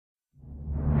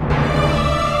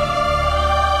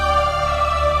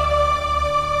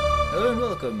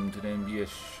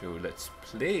let's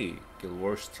play Guild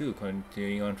Wars 2,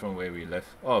 continuing on from where we left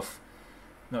off.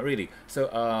 Not really. So,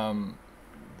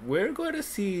 we're going to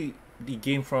see the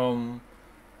game from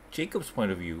Jacob's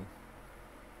point of view.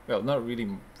 Well, not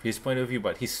really his point of view,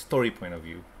 but his story point of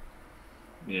view.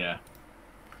 Yeah.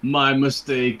 My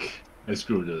mistake. I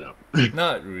screwed it up.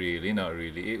 Not really, not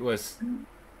really. It was,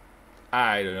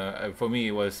 I don't know. For me,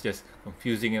 it was just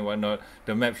confusing and whatnot.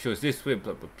 The map shows this way,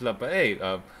 blah blah blah. But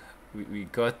hey, we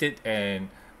got it, and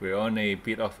we're on a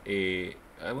bit of a,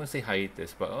 I won't say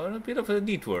hiatus, but on a bit of a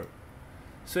detour.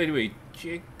 So anyway,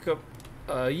 Jacob,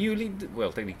 you lead.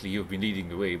 Well, technically, you've been leading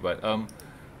the way, but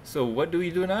so what do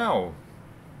we do now?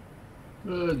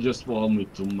 Just follow me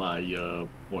to my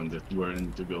point that where I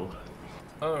need to go.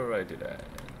 Alrighty then.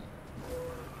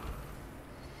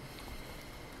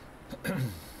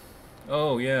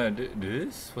 Oh yeah,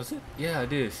 this was it? Yeah,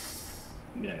 this.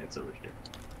 Yeah, it's over here.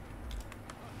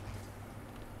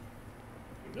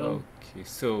 There we go. Okay,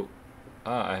 so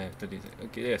I have 30 seconds.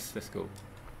 Okay, yes, let's go.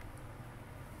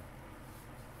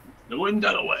 The wind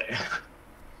that away.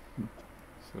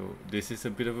 So this is a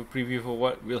bit of a preview for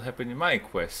what will happen in my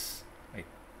quest, I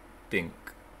think.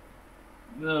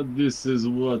 Now this is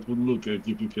what would look like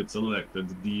if you had selected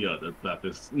the other path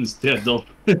instead of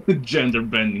gender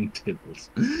bending tables.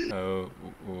 Oh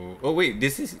wait,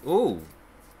 this is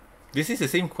the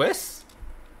same quest?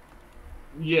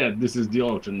 Yeah, this is the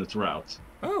alternate route.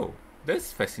 Oh,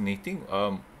 that's fascinating.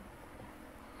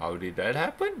 How did that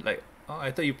happen? Like, oh,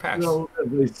 I thought you passed. Well, as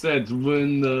I said,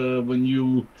 when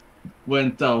you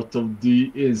went out of the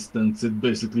instance, it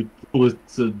basically put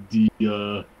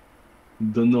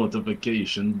the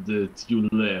notification that you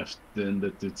left and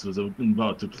that it was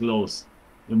about to close.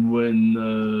 And when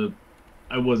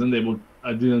I wasn't able,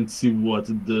 I didn't see what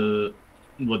the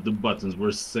buttons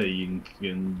were saying,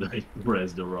 and I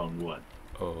pressed the wrong one.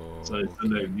 Oh, So I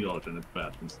selected the alternate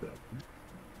path instead.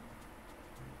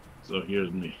 So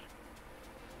here's me.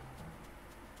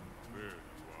 There you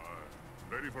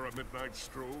are. Ready for a midnight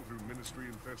stroll through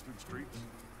ministry-infested streets?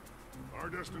 Our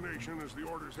destination is the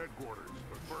Order's headquarters,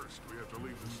 but first we have to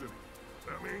leave the city.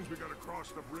 That means we gotta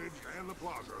cross the bridge and the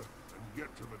plaza and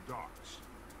get to the docks.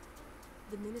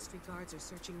 The Ministry guards are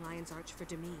searching Lion's Arch for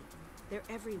Demmi. They're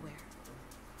everywhere.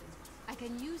 I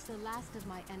can use the last of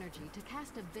my energy to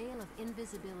cast a veil of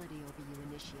invisibility over you,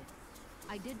 Initiate.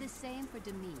 I did the same for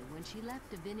Demmi when she left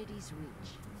Divinity's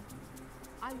reach.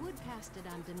 I would cast it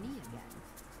on Demmi again,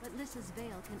 but Lyssa's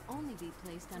veil can only be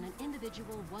placed on an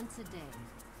individual once a day.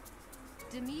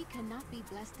 Demmi cannot be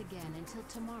blessed again until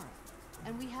tomorrow,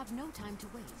 and we have no time to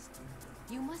waste.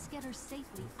 You must get her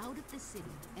safely out of the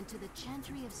city and to the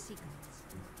Chantry of Secrets.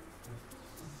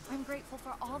 I'm grateful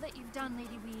for all that you've done,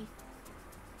 Lady Wee.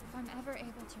 If I'm ever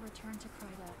able to return to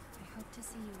Kryta, I hope to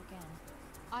see you again.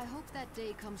 I hope that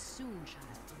day comes soon,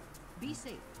 child. Be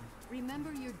safe,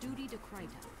 remember your duty to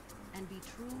Kryta, and be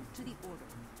true to the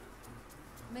Order.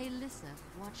 May Lyssa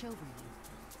watch over you.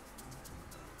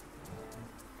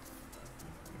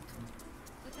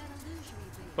 With that illusory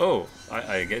veil, oh,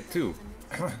 I get two.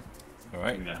 All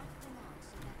right. Yeah.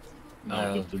 Now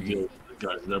I have to deal with the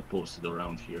guys that are posted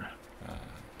around here. Okay.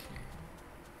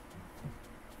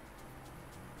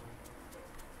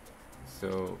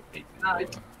 So.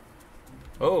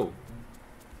 Oh.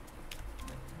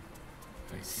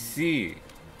 I see.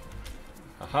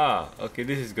 Aha. Okay,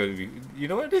 this is going to be. You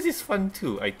know what? This is fun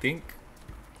too, I think.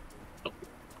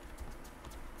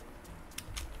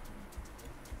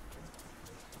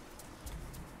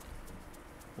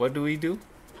 What do we do?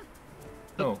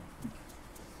 Oh.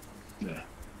 Yeah.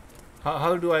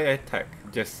 How do I attack?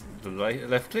 Just the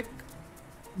left click?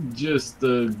 Just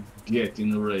get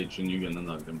in a rage and you're gonna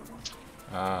knock them out.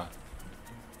 Ah.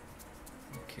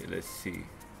 Okay, let's see.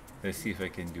 Let's see if I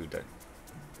can do that.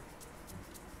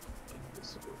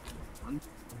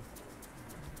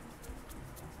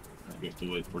 I have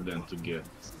to wait for them to get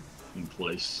in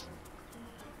place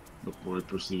before we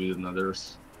proceed with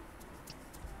others.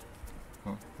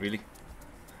 Oh, really?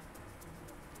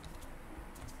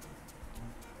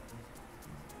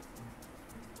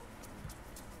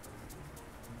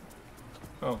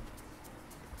 Oh.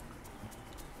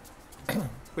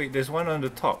 Wait, there's one on the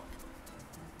top.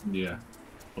 Yeah,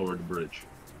 over the bridge.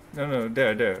 No,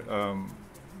 there.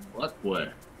 What?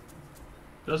 Where?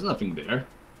 There's nothing there.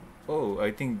 Oh, I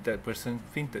think that person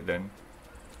fainted then.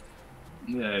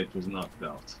 Yeah, it was knocked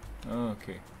out. Oh,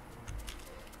 okay.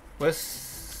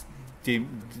 Where's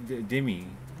Demmi?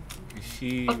 Is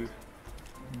she...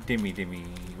 Demmi,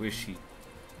 where's she?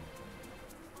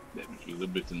 Then he's a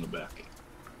bit in the back.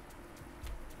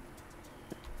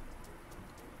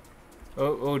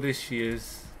 Oh, there she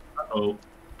is. Uh-oh.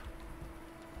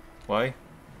 Why?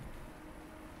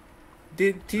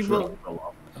 Did T-Bolt... Go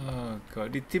up. Oh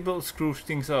god, did T-Bolt screw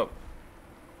things up?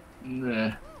 Nah. Well, it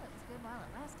was good while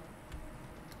it lasted.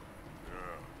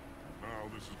 Yeah. Now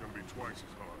this is gonna be twice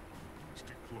as hard.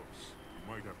 Stick close.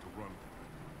 You might have to run.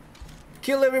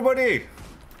 Kill everybody!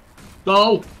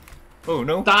 No! Oh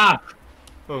no? Stop!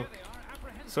 Oh,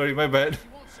 sorry, my bad.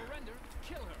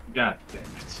 God damn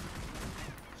it.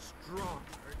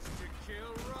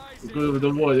 We could have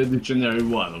avoided each and every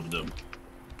one of them.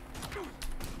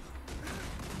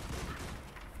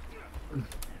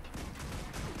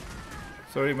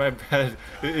 Sorry, my bad.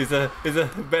 It's a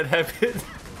bad habit.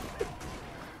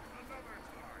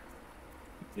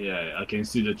 Yeah, I can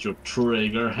see that you're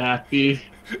trigger happy.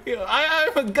 Yeah,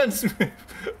 I'm a gunsmith.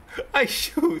 I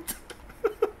shoot.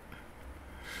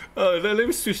 Oh, let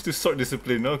me switch to sword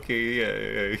discipline.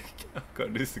 Okay, yeah. Oh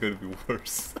god, this is gonna be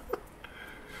worse.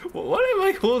 What am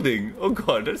I holding? Oh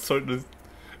god, that sword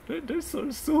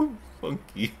is so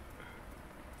funky.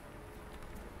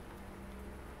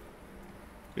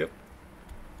 Yep.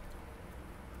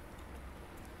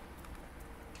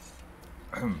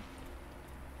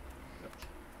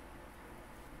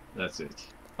 That's it.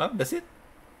 That's it?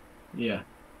 Yeah.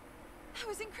 That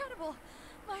was incredible.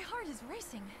 My heart is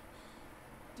racing.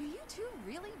 Do you two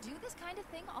really do this kind of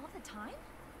thing all the time?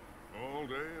 All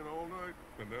day and all night,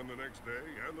 and then the next day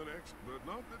and the next, but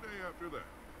not the day after that.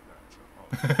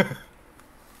 That's all.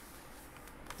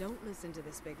 Don't listen to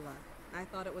this big luck. I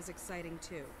thought it was exciting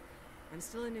too. I'm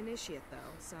still an initiate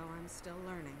though, so I'm still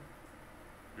learning.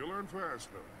 You learn fast,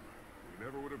 though. We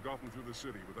never would have gotten through the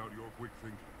city without your quick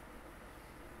thinking.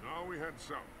 Now we head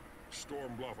south,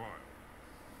 Storm Bluff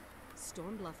Isle.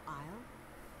 Stormbluff Isle?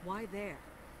 Why there?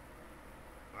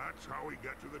 That's how we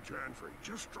get to the Chantry.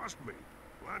 Just trust me.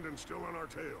 Landon's still on our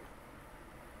tail.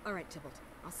 All right, Tybalt.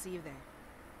 I'll see you there.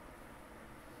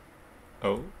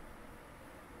 Oh.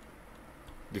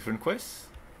 Different quests?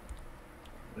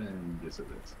 And this is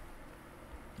it.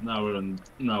 Now we're on.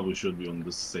 Now we should be on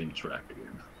the same track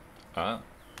again. Ah.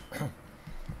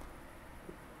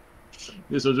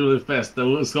 This was really fast. I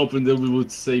was hoping that we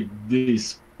would save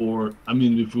this for. I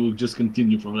mean, if we would just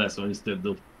continue from last one instead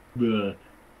of.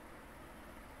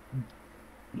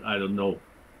 I don't know.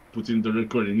 Putting the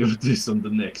recording of this on the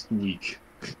next week.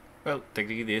 Well,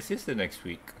 technically this is the next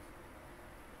week.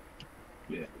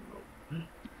 Yeah.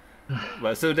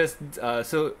 But so that's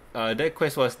that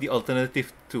quest was the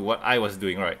alternative to what I was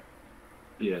doing, right?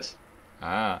 Yes.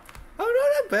 Ah. Oh,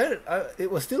 not that bad. It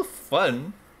was still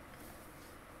fun.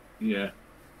 Yeah.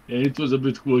 And it was a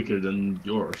bit quicker than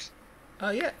yours.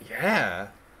 Yeah.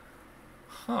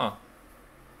 Huh.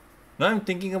 Now I'm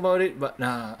thinking about it, but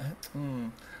nah.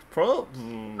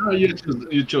 Probably. Oh,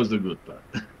 you chose the good part.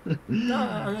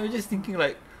 Nah, I'm just thinking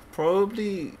like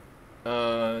probably.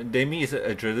 Demmi is a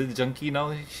adrenaline junkie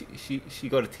now. She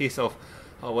got a taste of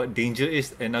what danger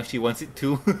is, and now she wants it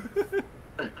too.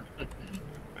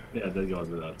 Yeah, that goes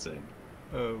without saying.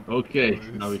 Oh, Okay, boys.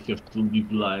 now we have to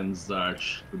leave Lion's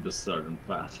Arch to the southern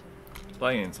path.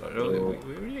 Lion's Arch. Oh,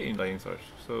 we're really in Lion's Arch,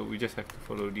 so we just have to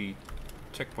follow the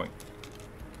checkpoint.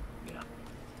 Yeah.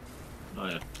 Oh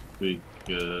yeah, quick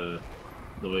the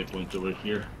waypoint over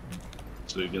here.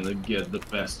 So you're gonna get the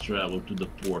fast travel to the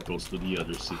portals to the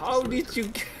other cities. How later. did you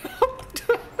get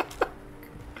up?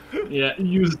 Yeah,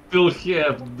 you still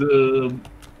have the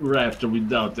Raptor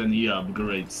without any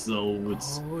upgrades, so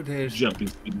it's Oh, there's jumping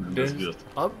speed is good.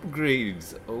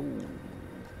 upgrades. Oh.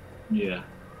 Yeah.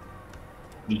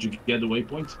 Did you get the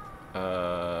waypoint?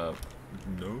 No,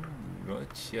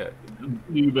 not yet.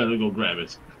 You better go grab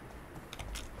it.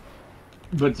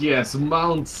 But yes,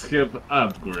 mounts have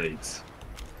upgrades.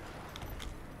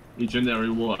 Each and every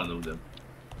one of them.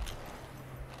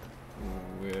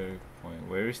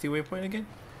 Where is the waypoint again?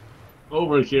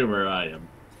 Over here where I am.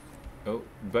 Oh,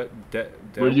 but that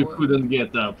Where you one- couldn't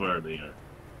get up earlier.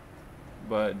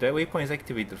 But that waypoint is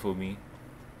activated for me.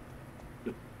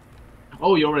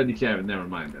 Oh, you already have it. Never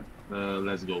mind then.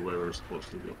 Let's go where we're supposed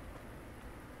to go.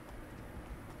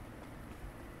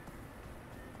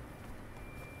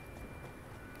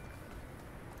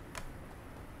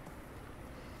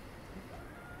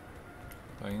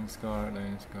 Lion Scar.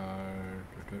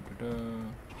 Da.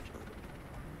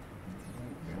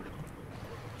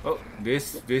 Oh,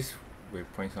 this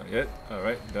waypoint's not yet. All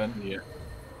right, done. Yeah.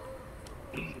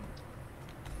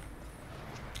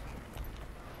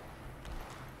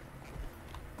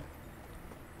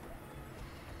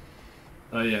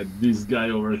 Oh yeah, this guy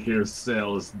over here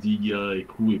sells the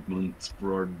equipment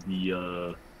for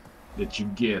the that you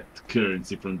get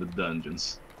currency from the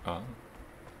dungeons. Ah,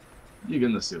 You're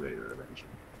gonna see later eventually.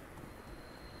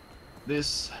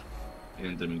 This,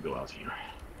 and then we go out here.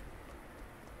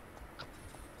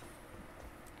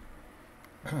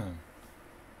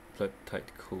 Blood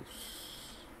Tide Coast.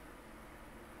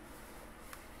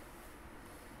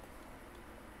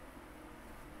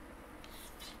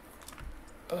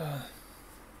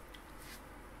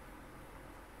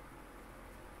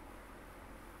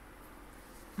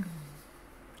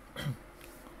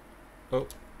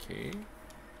 Okay.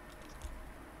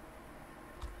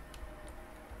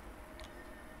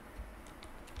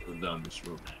 Go down this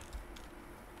road.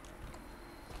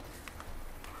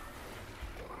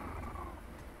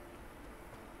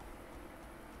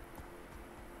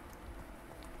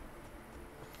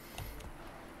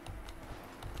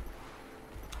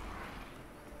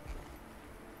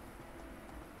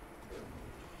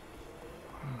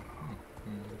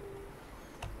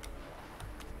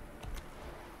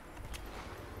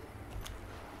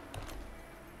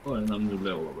 Oh, and I'm new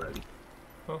level already.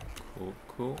 Oh, cool,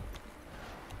 cool.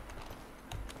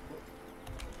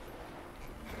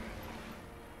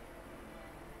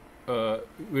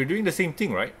 We're doing the same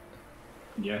thing, right?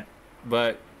 Yeah.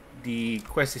 But the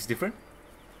quest is different?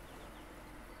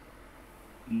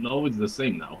 No, it's the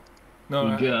same now. No,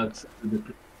 We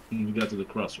got to the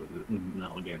crossroad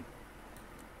now again.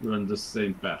 We're on the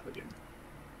same path again.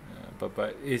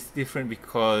 but it's different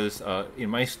because in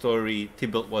my story,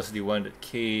 Tybalt was the one that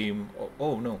came.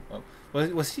 Oh no,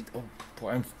 was he? Oh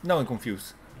boy, I'm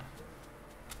confused.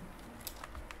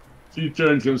 He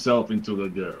turned himself into the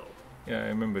girl. Yeah, I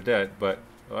remember that, but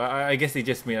I guess they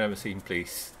just made out of the same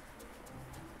place.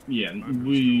 Yeah,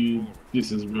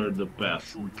 this is where the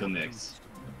path connects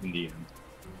in the end.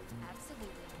 Absolutely.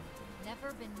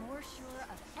 Never been more sure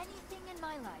of anything in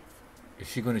my life. Is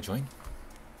she gonna join?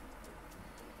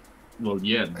 Well,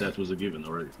 yeah, that was a given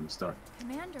already from the start.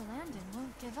 Commander Landon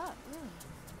won't give up, really.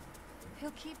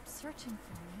 He'll keep searching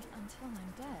for me until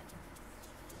I'm dead.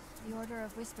 The Order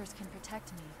of Whispers can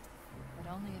protect me,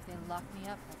 but only if they lock me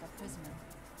up like a prisoner.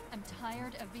 I'm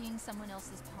tired of being someone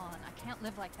else's pawn. I can't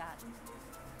live like that.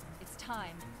 It's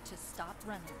time to stop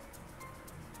running.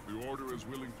 The Order is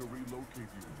willing to relocate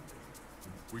you.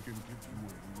 We can give you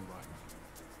a new life.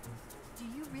 Do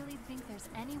you really think there's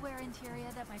anywhere in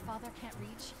Tyria that my father can't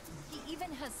reach? He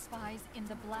even has spies in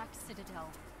the Black Citadel.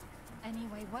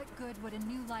 Anyway, what good would a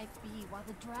new life be while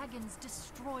the dragons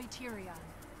destroy Tyria?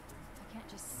 I can't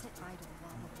just sit idle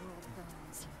while the world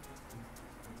burns.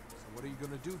 So what are you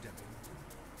gonna do, Demmi?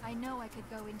 I know I could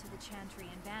go into the Chantry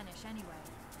and vanish anyway.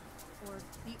 Or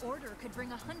the Order could bring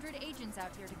 100 agents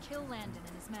out here to kill Landon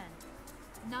and his men.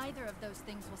 Neither of those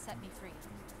things will set me free.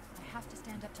 I have to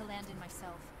stand up to Landon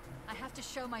myself. I have to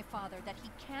show my father that he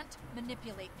can't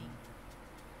manipulate me.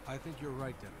 I think you're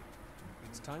right, Demmi.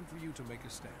 It's time for you to make a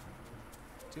stand.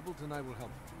 Tybalt and I will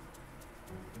help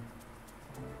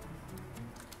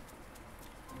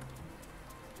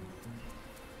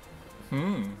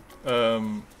you.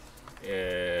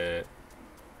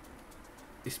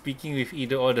 Speaking with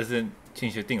either or doesn't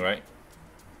change the thing, right?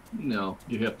 No,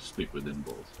 you have to speak with them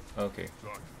both. Okay.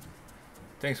 Sergeant,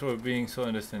 Thanks for being so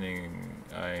understanding.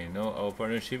 I know our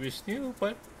partnership is new,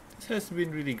 but this has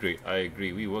been really great. I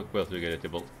agree. We work well together,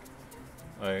 Tybalt.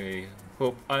 I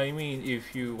mean,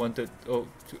 if you wanted to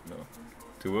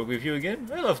work with you again,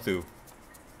 I'd love to.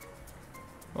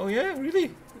 Oh yeah,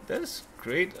 really? That's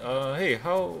great. Hey,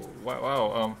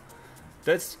 wow,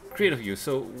 that's great of you.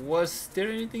 So, was there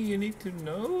anything you need to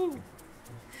know?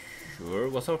 Sure,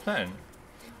 what's our plan?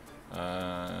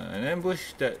 An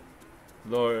ambush that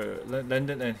Lord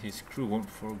Landon and his crew won't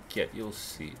forget. You'll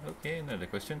see. Okay, another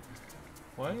question.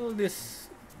 Why all these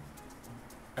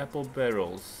apple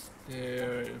barrels?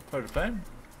 They're part of the plan?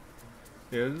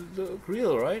 They look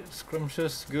real, right?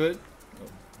 Scrumptious, good.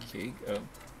 Okay,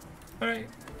 alright.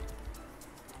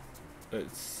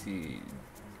 Let's see.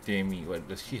 Demmi, what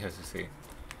does she have to say?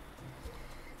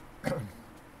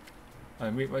 I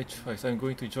made my choice. I'm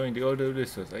going to join the Order of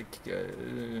Whispers.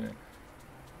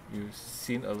 You've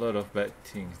seen a lot of bad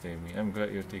things, Demmi. I'm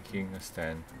glad you're taking a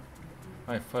stand.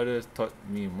 My father taught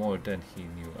me more than he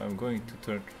knew. I'm going to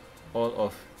turn all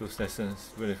of those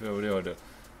lessons with the Order.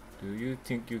 Do you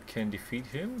think you can defeat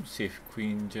him? Save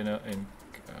Queen Jenna and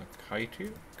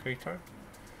Kaitar?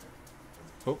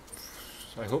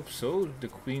 I hope so. The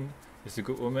Queen is a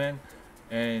good woman,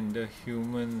 and the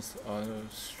humans are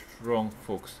strong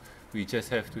folks. We just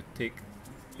have to take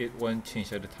it one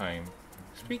change at a time.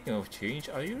 Speaking of change,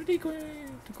 are you really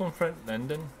going to confront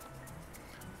Landon?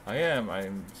 I am.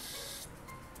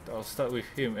 I'll start with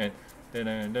him, and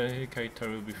then Kaitar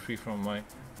will be free from my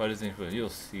father's influence. You'll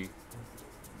see.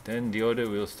 Then the Order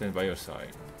will stand by your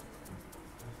side.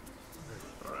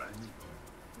 Alright.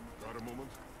 got a moment?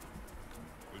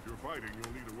 If you're fighting,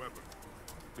 you'll need a weapon.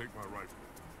 Take my rifle.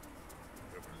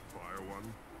 Ever fire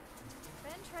one?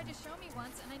 Ben tried to show me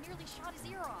once, and I nearly shot his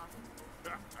ear off.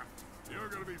 You're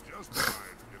gonna be just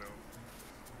fine, you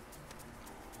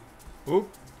know. Oop!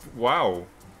 Wow. Here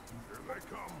they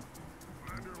come.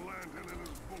 Commander Landon and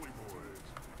his bully boys.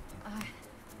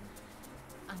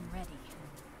 I'm ready.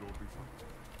 Don't be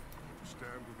frightened.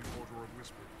 Stand with the Order of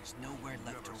Whispers. There's nowhere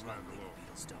left to Never run, stand Lady alone.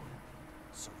 Beetlestone.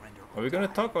 Surrender Are we gonna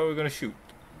die. talk or are we gonna shoot?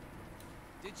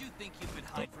 Did you think you could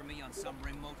hide from me on some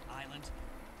remote island?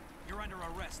 You're under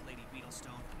arrest, Lady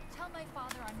Beetlestone. Tell my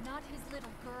father I'm not his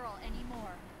little girl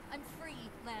anymore. I'm free,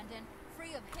 Landon.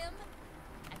 Free of him,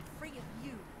 and free of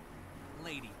you.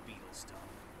 Lady Beetlestone.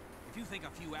 If you think a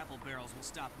few apple barrels will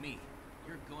stop me,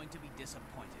 you're going to be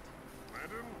disappointed.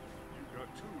 Landon, you've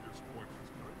got two disappointments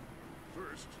tonight.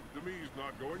 First, Demmi's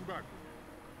not going back with you.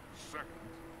 Second,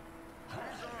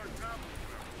 these are tablet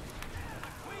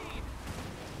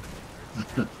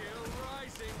Kill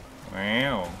rising.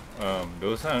 Wow.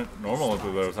 Those aren't normal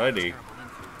apple barrels, are they?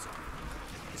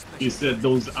 He said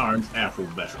those aren't apple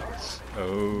barrels.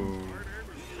 Oh.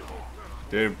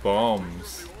 They're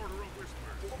bombs.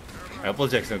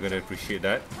 Applejack's not gonna appreciate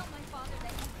that. Tell my father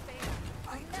that he's fair.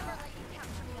 I'll never let you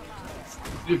capture me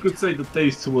alive. You could say the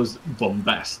taste was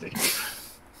bombastic.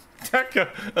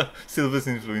 Silver's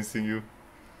influencing you.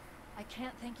 I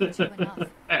can't thank you two enough.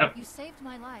 App- You saved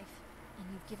my life, and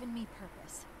you've given me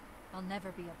purpose. I'll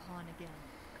never be a pawn again.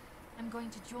 I'm going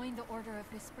to join the Order of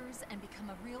Whispers and become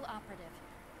a real operative.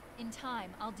 In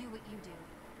time, I'll do what you do.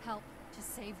 Help to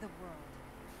save the world.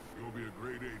 You'll be a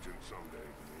great agent someday,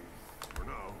 Demmi. For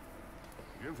now,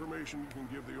 the information you can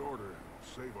give the Order will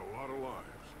save a lot of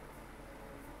lives.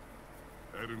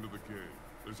 Head into the cave.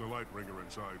 There's a light bringer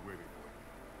inside waiting for you.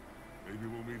 Maybe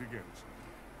we'll meet again someday.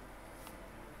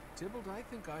 Tybalt, I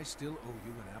think I still owe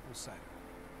you an apple cider.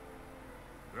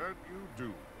 That you do,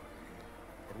 buddy.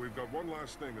 But we've got one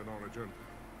last thing on our agenda.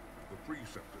 The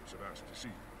Preceptors have asked to see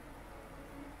you.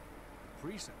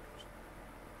 Preceptors?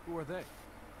 Who are they?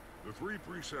 The three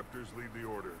Preceptors lead the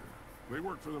Order. They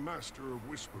work for the Master of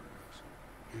Whispers.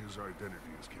 His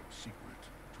identity is kept secret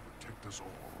to protect us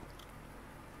all.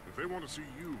 If they want to see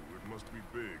you, it must be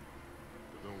big.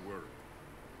 But don't worry.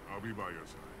 I'll be by your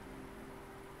side.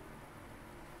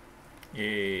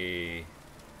 Yay.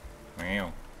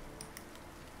 Wow.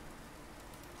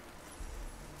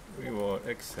 We will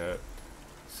accept.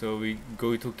 So we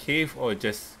go to cave or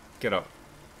just get up?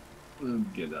 We'll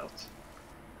get out.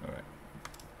 Alright.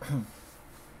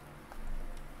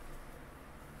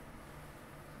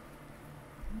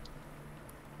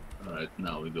 Alright,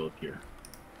 now we go here.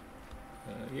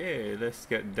 Yeah, let's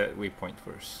get that waypoint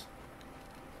first.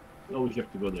 Oh, we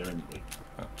have to go there anyway.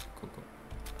 Oh, cool, cool.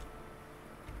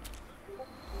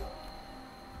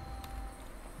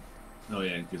 Oh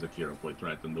yeah, and here's a hero point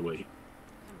right on the way.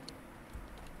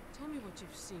 Tell me what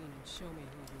you've seen and show me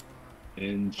who you are.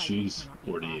 And she's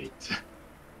 48.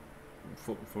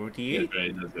 48? Yeah,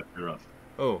 right, that's got her off.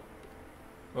 Oh.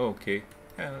 Oh, okay.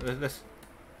 Yeah, let's...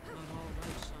 Not all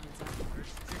light shines out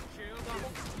first.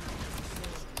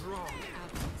 Strong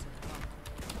absence of love.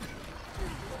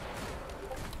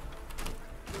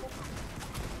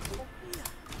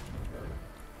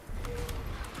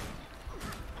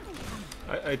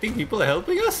 I think people are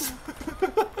helping us?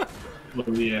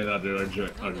 Well, yeah, others are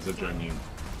joining in.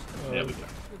 There we go.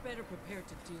 You're better prepared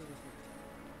to deal with it.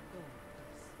 Go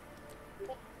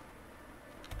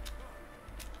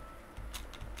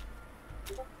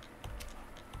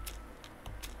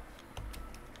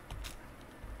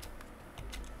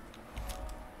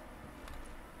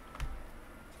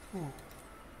on,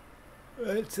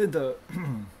 please. It's in the...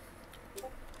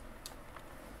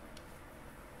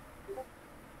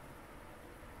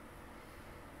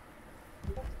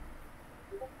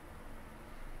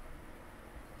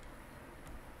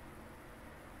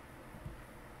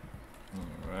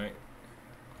 Alright.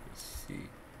 Let's see.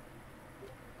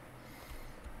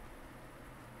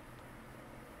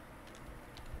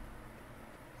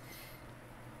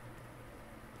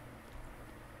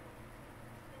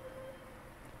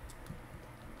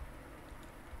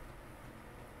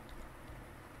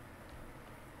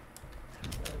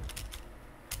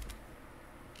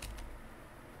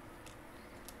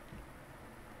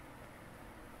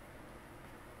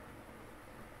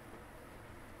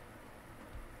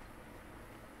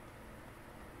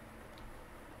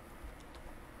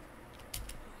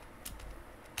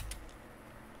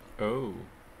 Oh.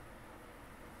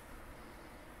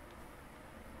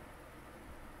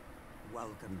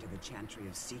 Welcome to the Chantry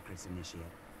of Secrets, Initiate.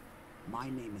 My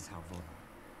name is Halvora.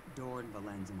 Dorn,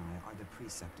 Valens, and I are the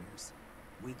Preceptors.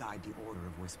 We guide the Order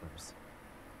of Whispers.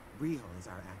 Real is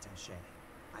our attaché.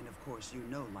 And of course you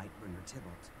know Lightbringer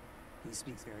Tybalt. He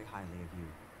speaks very highly of you.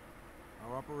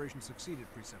 Our operation succeeded,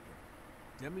 Preceptor.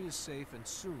 Demmi is safe, and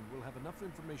soon we'll have enough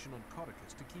information on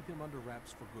Codicus to keep him under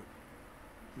wraps for good.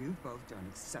 You've both done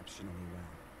exceptionally well.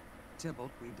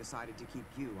 Tybalt, we've decided to keep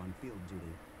you on field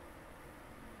duty.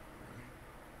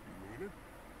 You mean it?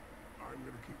 I'm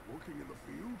gonna keep working in the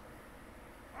field?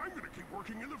 I'm gonna keep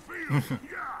working in the field!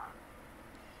 Yeah!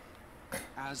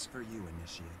 As for you,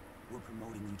 Initiate, we're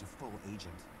promoting you to full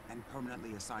agent and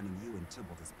permanently assigning you and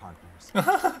Tybalt as partners.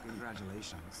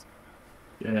 Congratulations.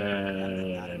 And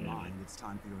with that in mind, it's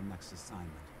time for your next assignment.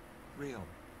 Real,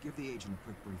 give the agent a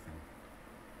quick briefing.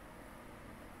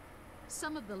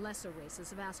 Some of the lesser races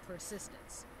have asked for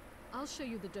assistance. I'll show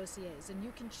you the dossiers, and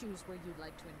you can choose where you'd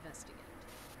like to investigate.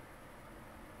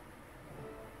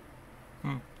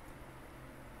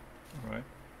 Alright.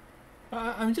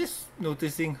 I'm just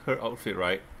noticing her outfit,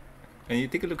 right? And you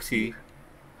take a look, see,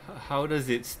 how does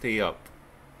it stay up?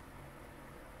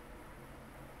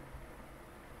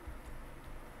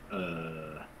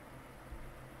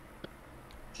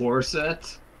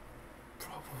 Corset?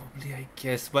 Probably, I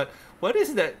guess. But what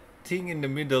is that thing in the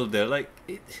middle there? Like,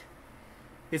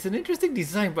 it's an interesting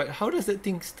design, but how does that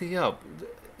thing stay up?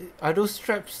 Are those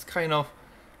straps kind of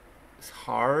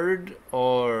hard,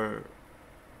 or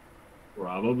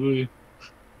Probably.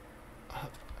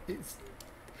 it's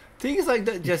things like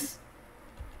that? Just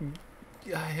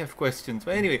I have questions.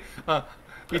 But anyway,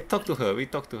 we talked to her.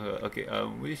 Okay.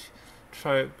 Which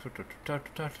tribe?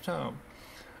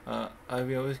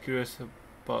 I'm always curious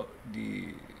about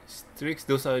the Strix.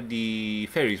 Those are the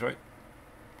fairies, right?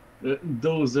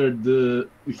 Those are the...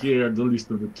 Here are the list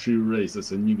of the 3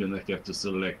 races, and you're gonna have to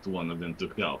select one of them to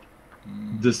help.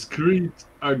 The Screed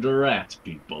are the rat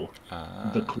people.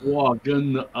 The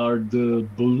Quaggan are the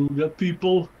beluga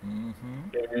people.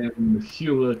 And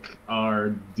Hulk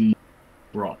are the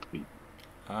rock people.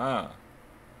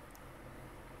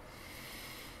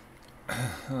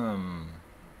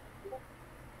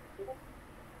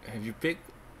 Have you picked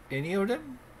any of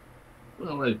them?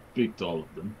 Well, I picked all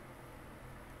of them.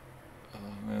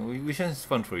 Oh man, which one's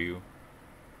fun for you?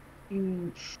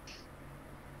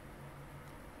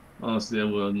 Honestly, I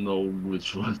wouldn't know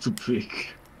which one to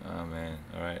pick. Oh man,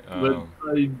 alright. But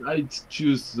I'd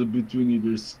choose between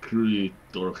either Screed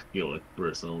or Hulk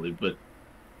personally, but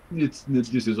this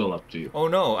is all up to you. Oh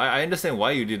no, I understand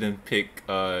why you didn't pick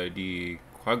the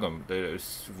Quagum.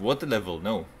 There's water level,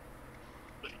 no.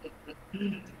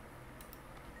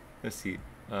 Let's see.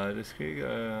 The Screed,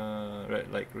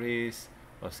 right, like race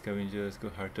or scavengers,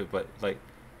 good hearted, but like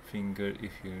fingered,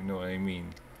 if you know what I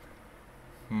mean.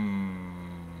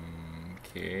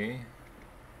 Okay.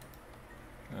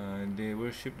 They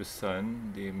worship the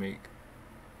sun. They make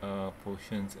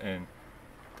potions, and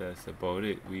that's about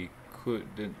it. We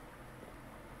couldn't.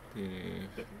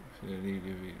 Benefit.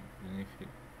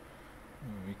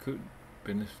 We could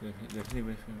definitely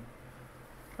benefit.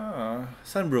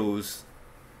 Sunbros.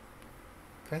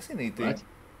 Fascinating. What?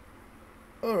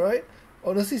 Alright.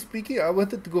 Honestly speaking, I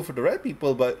wanted to go for the rat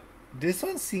people, but this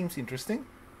one seems interesting.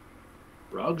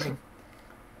 Frogs?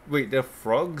 Wait, they're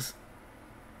frogs?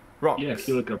 Rocks. Yeah,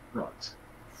 Hulk are frogs.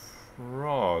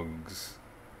 Frogs.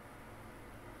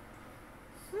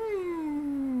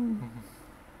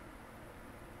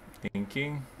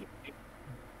 Thinking.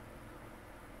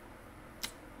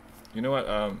 You know what?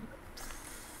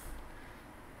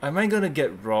 Am I gonna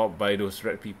get robbed by those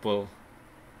red people?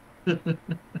 Boy,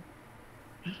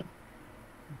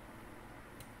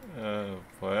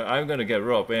 I'm gonna get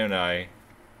robbed, ain't I?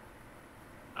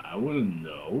 I wouldn't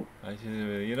know.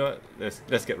 You know what?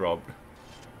 Let's get robbed.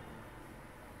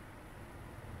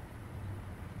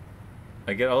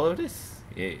 I get all of this?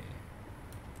 Yeah.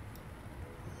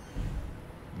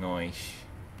 Nice.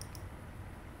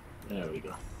 There we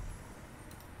go.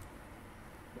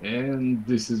 And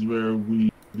this is where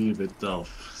we leave it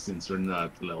off, since we're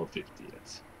not level 50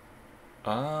 yet.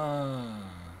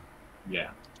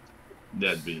 Yeah.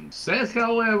 That being said,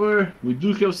 however, we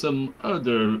do have some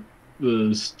other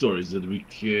stories that we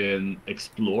can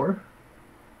explore.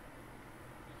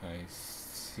 I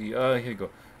see. Here you go.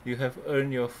 You have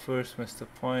earned your first master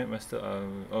point.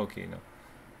 Okay, no.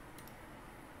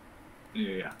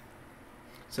 Yeah.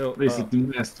 So basically,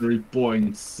 mastery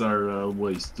points are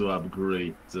ways to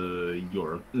upgrade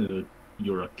your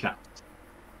account.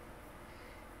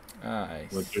 I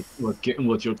see.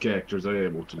 What your characters are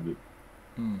able to do.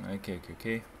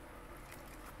 Okay.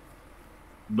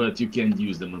 But you can't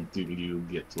use them until you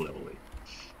get to level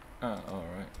 8.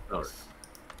 Alright.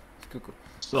 Cool.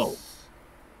 So,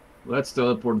 let's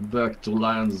teleport back to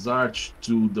Lion's Arch,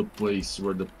 to the place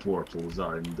where the portals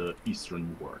are in the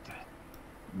eastern world.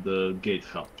 The Gate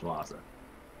Hub Plaza.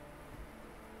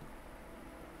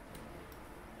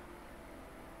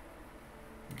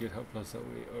 Get Hub Plaza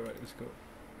away. Alright, let's go.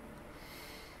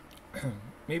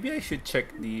 Maybe I should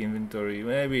check the inventory.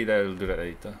 Maybe I'll do that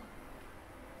later.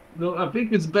 No, I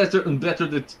think it's better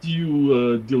that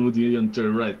you deal with the hunter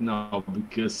right now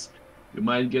because you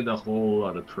might get a whole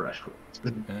lot of trash for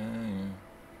it. Yeah.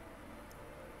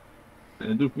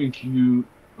 I do think you.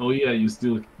 Oh yeah, you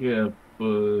still have.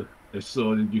 I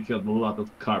saw that you have a lot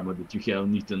of karma that you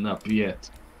haven't eaten up yet,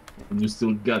 and you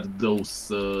still got those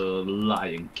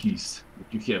lion keys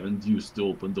that you haven't used to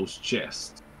open those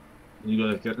chests.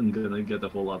 You're gonna get a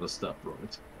whole lot of stuff from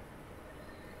it.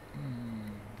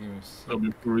 Give me a So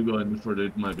before we go any further,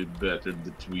 it might be better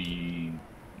that we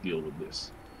deal with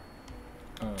this.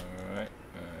 Alright,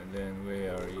 then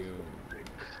where are you?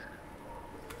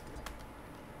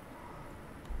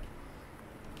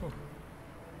 Oh.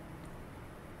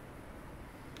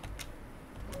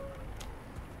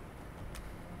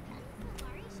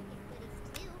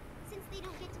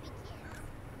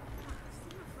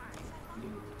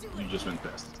 You just went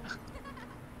past it.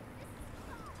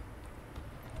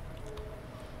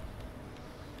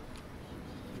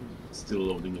 Still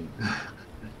loading in.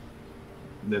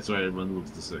 That's why everyone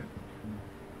looks the same.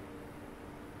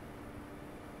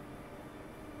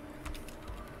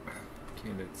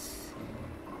 Okay, let's see.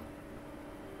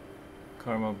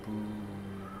 Karma boost.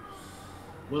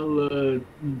 Well,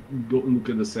 go look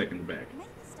at the second bag.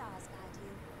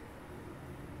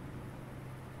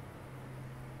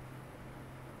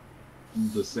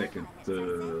 The second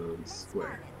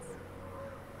square.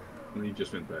 And you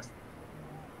just went past.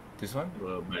 This one?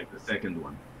 Back the second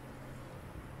one.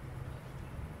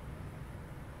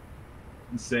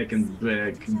 Second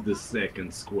bag, the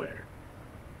second square.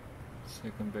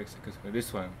 Second bag, second square.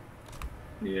 This one.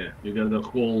 Yeah, you got a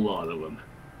whole lot of them.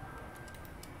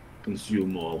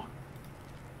 Consume all.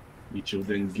 Each of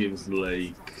them gives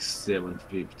like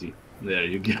 750. There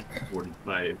you get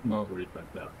 45. Oh.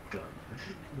 45,000.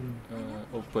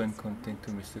 Open, contain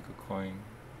two mystical coin.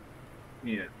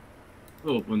 Yeah.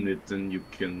 Open it and you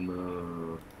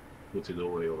can put it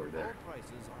away over there.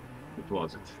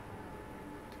 Deposit.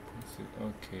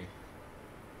 Okay.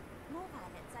 More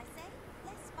violets, I say.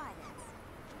 Less violets.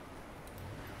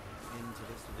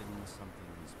 Interested in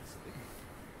something specific?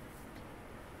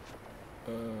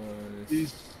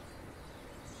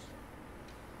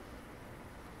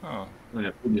 Oh.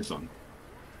 Yeah, put this on.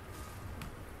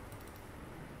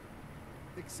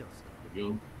 Big cells. There you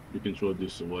go. You can throw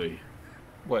this away.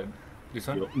 What? This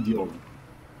one? The old one.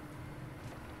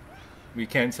 We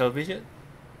can't salvage it?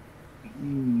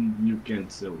 You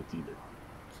can't sell it either.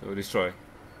 So destroy.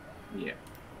 Yeah.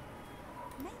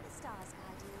 May the stars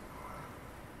guide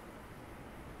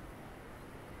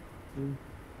you.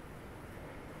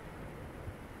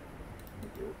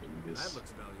 Open this. That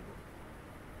looks valuable.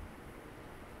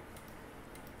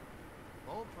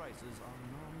 All prices are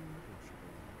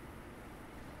non-negotiable.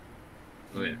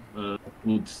 Oh yeah.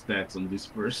 Put stats on this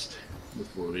first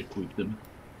before we equip them.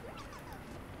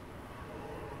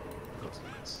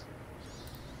 Customize.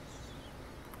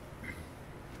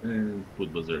 And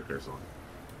put berserkers on.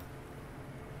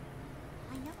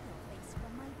 I know your face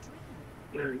from my dream.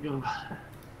 There you go.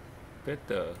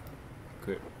 Better.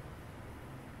 Good.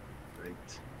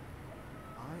 Right.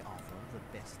 I offer the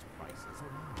best prices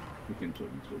around. You can throw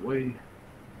this away.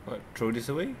 What? Throw this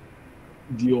away?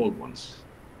 The old ones.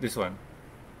 This one?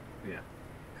 Yeah.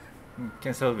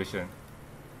 Can salvage it.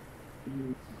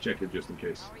 Check it just in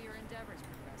case. How are your endeavors,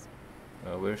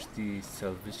 Professor? Where's the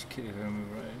salvage kit if I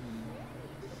remember right?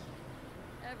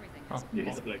 Everything Oh. has Yeah,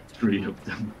 it's like 3 of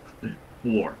them.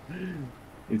 4.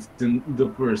 It's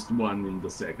the first one in the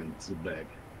second bag.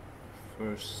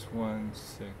 First one,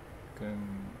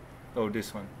 second. Oh,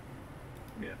 this one.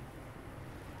 Yeah.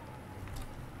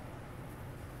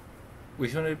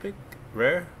 Which one did you pick?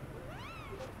 Rare?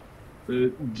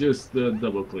 Just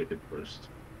double click it first.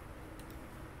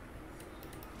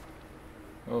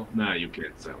 Oh. Nah, you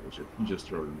can't salvage it. You just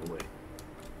throw them away.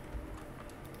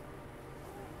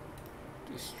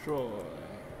 Destroy.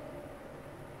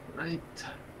 Right.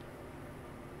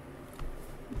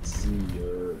 Let's see.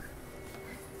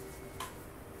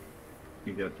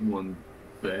 You got one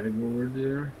bag over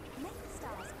there.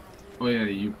 Oh yeah,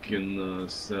 you can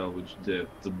salvage that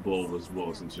the bow as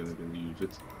well since you're not gonna use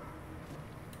it.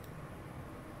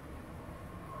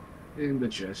 In the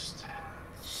chest.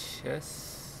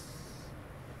 Chest.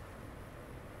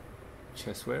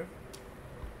 Chest where?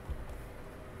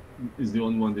 Is the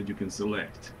only one that you can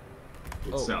select.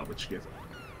 With Oh. salvage kit.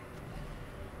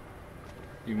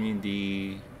 You mean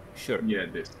the shirt? Yeah,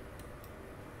 this.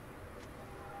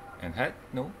 And hat?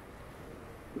 No?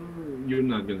 You're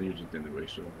not gonna use it anyway,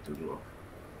 so might as well.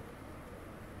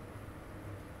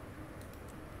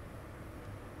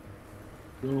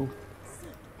 No, Seek,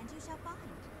 and you shall find.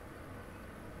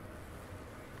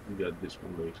 we got this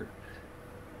one later.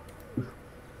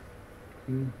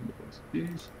 What's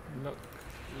this? Look,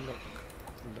 look,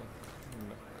 look,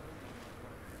 look.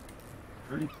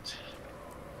 Right.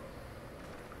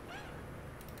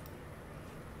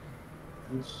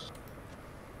 This.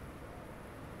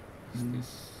 What's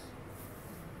this?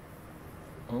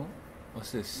 Oh,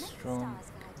 what's this? Let the Strong.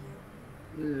 stars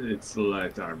guide you. It's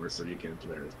light armor, so you can't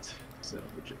wear it.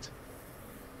 Salvage it.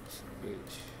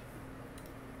 Bitch.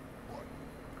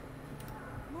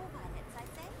 More violets, I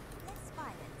say. Less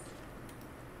violets.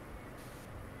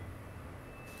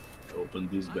 Open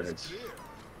these bags.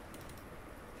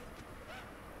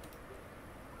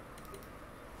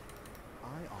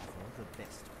 I offer the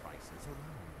best prices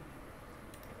around.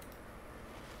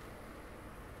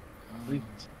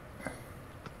 Right.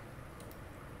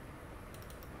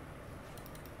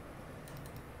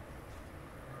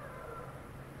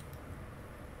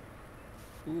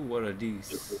 Ooh, what are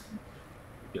these?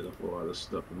 Get a lot of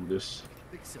stuff in this.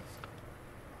 Big sales.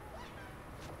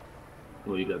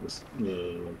 Well, you got this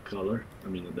color. I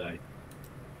mean, a dye.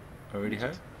 Already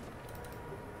have?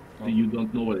 Oh. You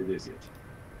don't know what it is yet.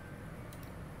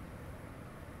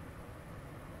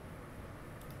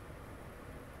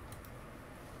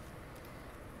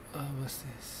 What's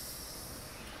this?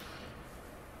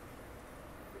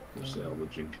 For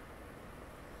salvaging.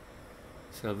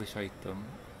 Salvage item.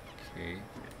 Okay.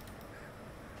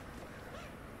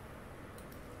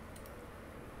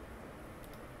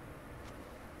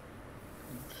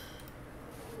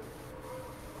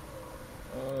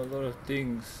 Oh, a lot of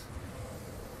things.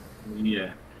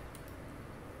 Yeah.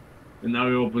 And now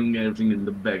you're opening everything in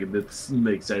the bag that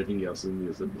makes everything else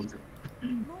unusable.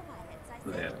 More violets,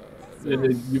 I say. Yeah.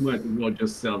 Less You might as well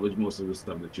just salvage most of the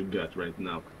stuff that you got right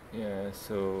now. Yeah,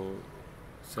 so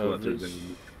Cluttered salvage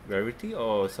and- rarity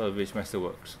or salvage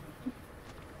masterworks?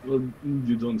 Well,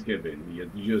 you don't have any yet.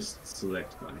 You just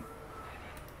select one.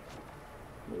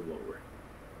 Or lower.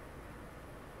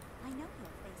 I know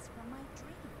your face from my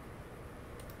dream.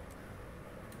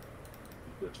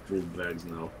 You got full bags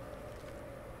now.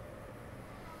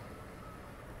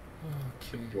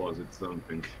 Okay. Deposit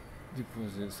something.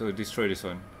 Deposit. So destroy this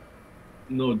one.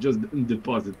 No, just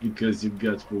deposit because you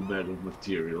got full bag of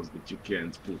materials that you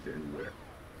can't put anywhere.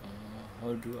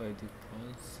 How do I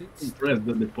deposit? Press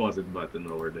the deposit button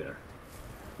over there.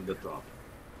 At the top.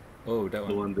 Oh, that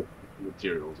The one. one that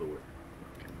materials away.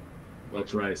 I'll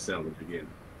try salvage again.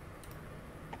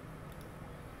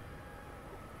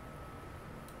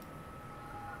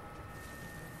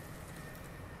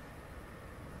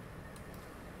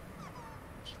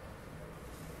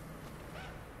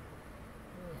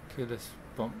 Okay, let's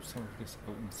bump some of this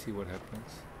out and see what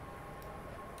happens.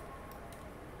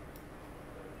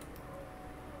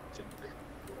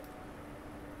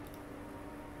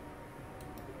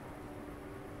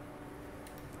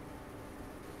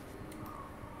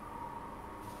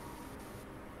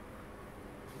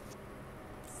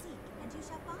 Seek, and you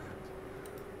shall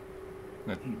find.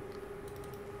 Nothing.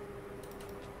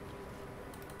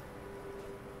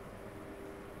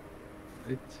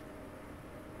 Right.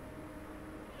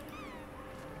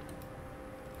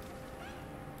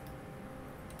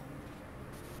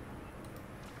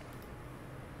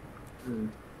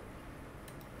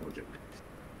 Project.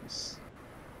 Yes.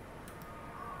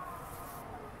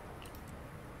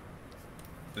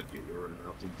 Okay, you're running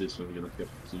out of this one. You're gonna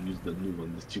have to use the new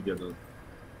one that you got on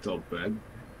top bag.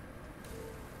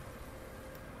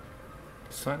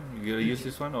 This one? You gonna use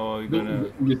this one or you No,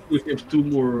 gonna... we have two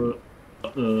more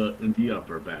in the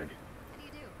upper bag.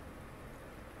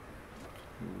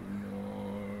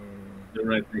 More... They're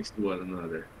right next to one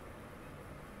another.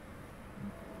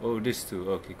 Oh, this two.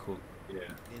 Okay, cool. Yeah.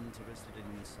 Interested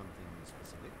in something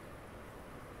specific?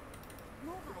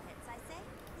 More violets, I say.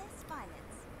 Less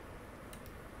violets.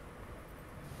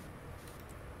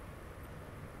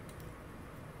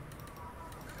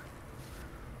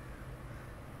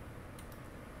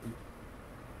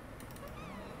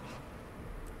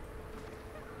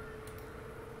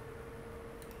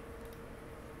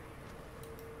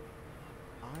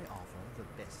 I offer the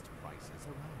best prices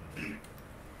around.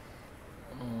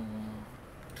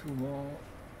 Two more.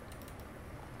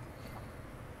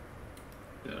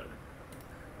 Yeah.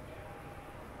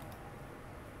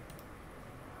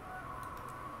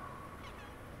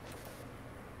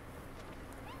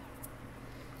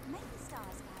 May the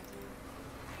stars guide you.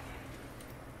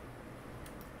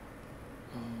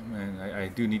 Oh man, I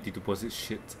do need to deposit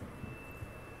shit.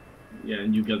 Yeah,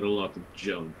 and you got a lot of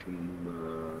junk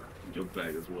in your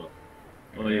bag as well.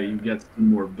 Oh yeah, you got some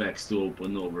more bags to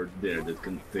open over there that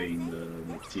contain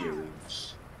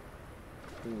materials.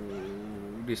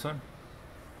 Ooh, this one?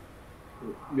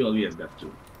 Well, yes, that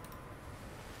too.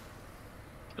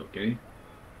 Okay.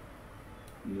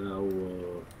 Now,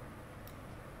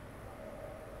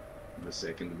 the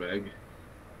second bag.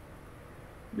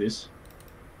 This.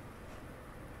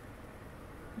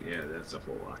 Yeah, that's a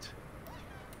whole lot.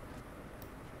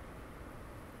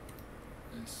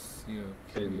 Let's see,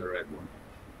 okay. And the red one.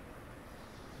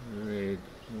 Red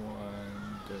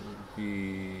one, that would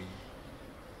be...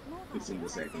 It's in the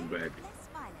second bag.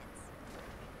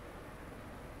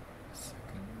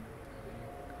 Second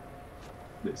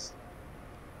This.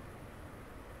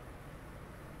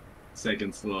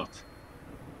 Second slot.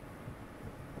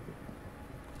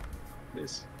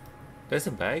 This. That's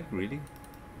a bag, really?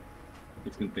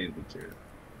 It contains material.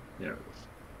 There it is.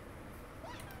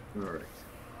 Alright.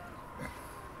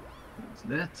 That's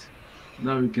that.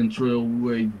 Now you can throw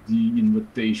away the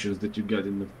invitations that you got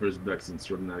in the first bag since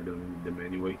you're not gonna need them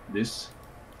anyway. This.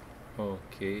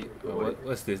 Okay.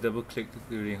 What's this? Double click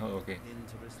during... Oh, okay.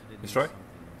 Destroy?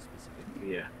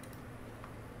 Yeah.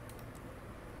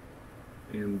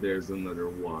 And there's another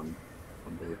one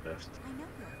on the left. I know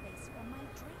your face from my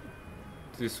dream.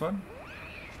 This one?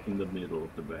 In the middle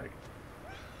of the bag.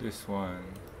 This one.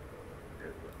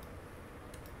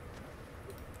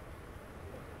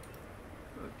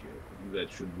 Okay,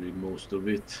 that should be most of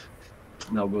it.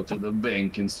 Now go to the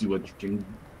bank and see what you can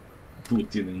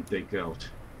put in and take out.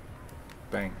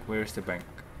 Bank. Where's the bank?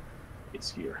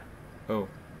 It's here. Oh.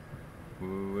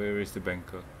 Where is the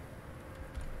banker?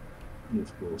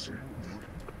 Move closer.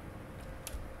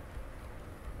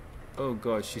 Oh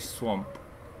god, she's swamp.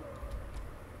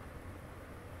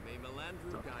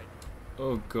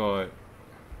 Oh god.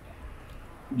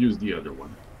 Use the other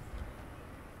one.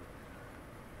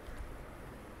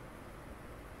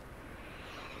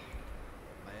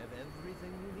 I have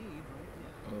everything you need right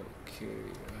now. Okay.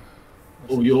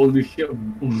 Oh, you only have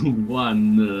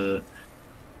one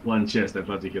chest. I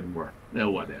thought you had more.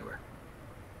 Whatever.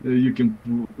 You can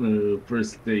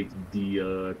first take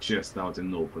the chest out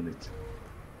and open it.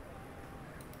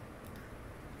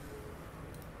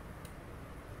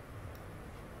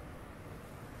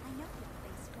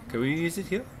 Can we use it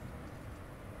here?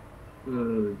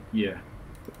 Yeah.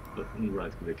 But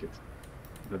right click it.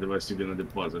 Otherwise you're gonna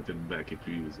deposit it back if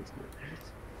you use it here.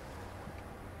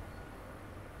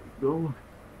 Go.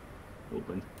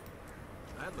 Open.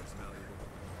 That looks valuable.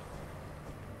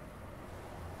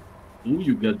 Ooh,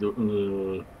 you got the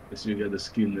so you got the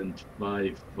skin and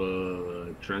 5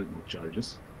 transport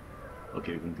charges.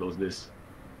 Okay, you can close this.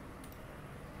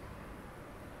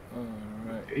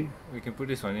 Alright. Okay. We can put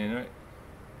this one in, right?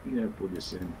 Yeah, put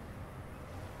this in.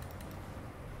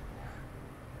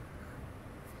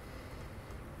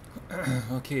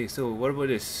 Okay, so what about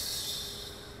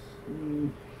this?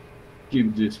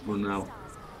 Keep this for now.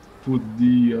 Put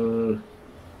the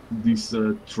this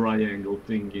triangle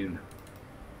thing in.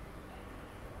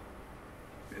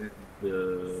 And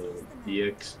the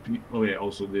XP. Oh yeah,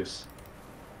 also this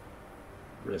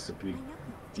recipe.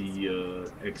 The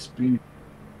XP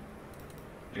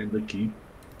and the key.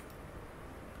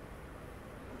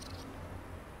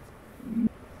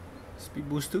 Speed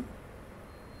boost too?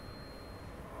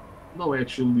 No,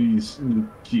 actually,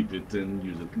 keep it and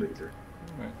use it later.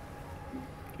 Right.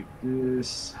 Keep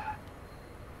this.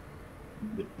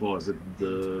 Deposit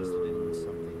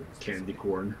the candy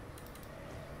corn.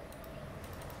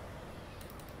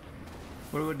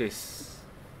 What about this?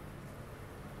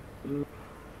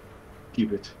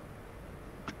 Keep it.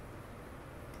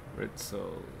 Red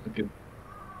soul. Okay.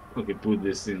 Okay, put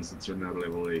this in since you're not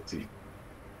level 80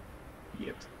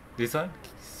 yet. This one?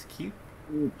 Keep?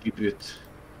 Keep it.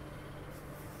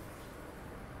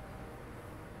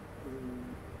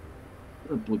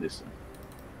 I'll put this in.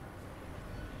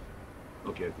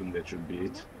 Okay, I think that should be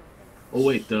it. Oh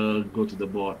wait, go to the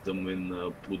bottom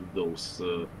and put those,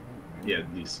 yeah,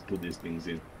 put these things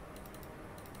in.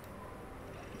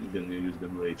 Then you use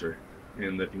them later.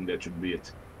 And I think that should be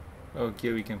it.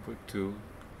 Okay, we can put 2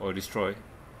 or destroy.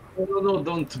 Oh, no,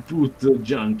 don't put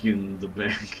junk in the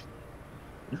bag.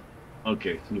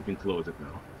 Okay, you can close it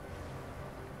now.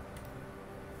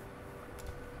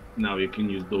 Now you can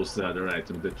use those other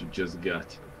items that you just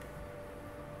got.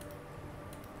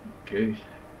 Okay.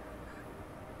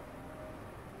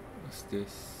 What's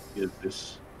this? Get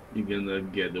this. You're gonna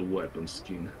get the weapon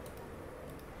skin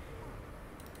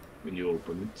when you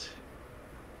open it.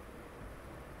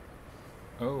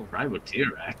 Oh.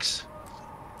 Privateer axe.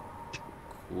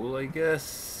 Cool, I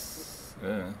guess.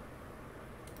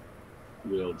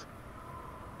 Wield.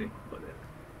 Hey, whatever.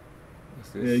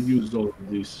 What's Yeah, this? use all of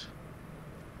these.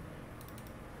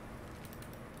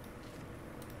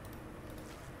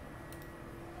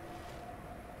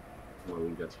 What do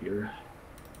we got here?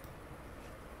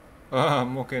 Ah,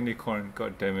 more candy corn.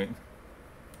 God damn it.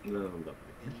 No, lovely.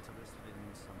 Interested in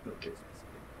something Okay.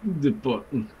 specific? The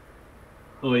button.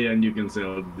 Oh yeah, and you can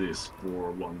sell this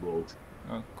for 1 gold.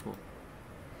 Oh, cool.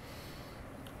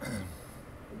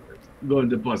 Go and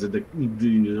deposit the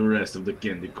rest of the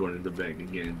candy corn in the bag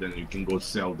again. Then you can go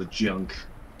sell the junk.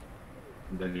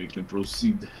 And then we can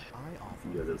proceed. I offer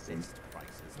The other the thing. best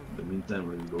prices. In the meantime,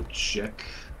 we're gonna go check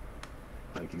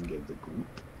if I can get the group.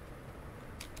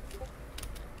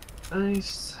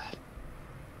 Nice.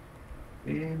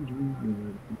 And we're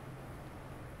gonna.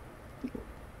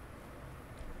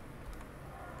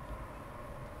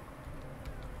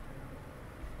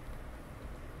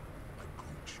 I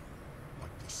greet you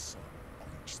like the sun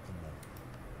greets the morning.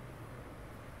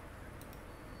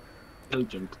 No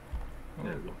junk.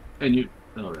 There we go. And you.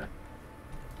 Alright.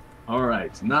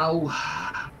 Alright, now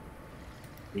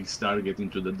we start getting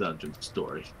to the dungeon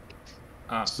story.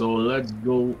 Ah, So let's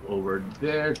go over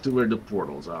there to where the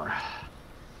portals are.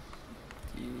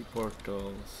 key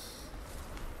portals.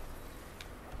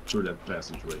 Through that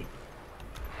passageway.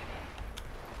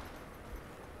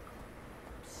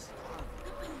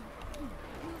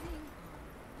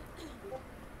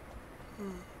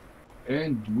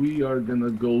 And we are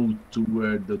gonna go to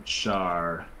where the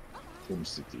Char home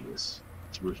city is.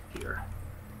 Through here.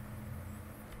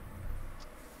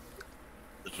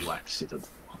 The Black Citadel.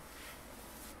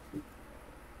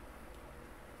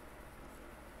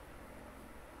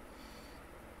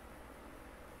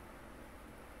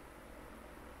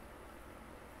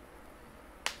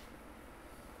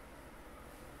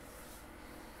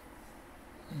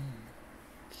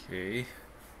 Okay.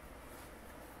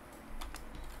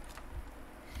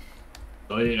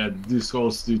 Oh yeah, this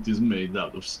whole suit is made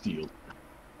out of steel.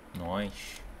 Nice.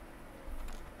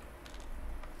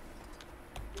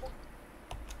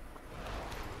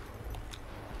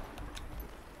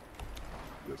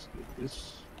 Let's get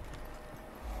this.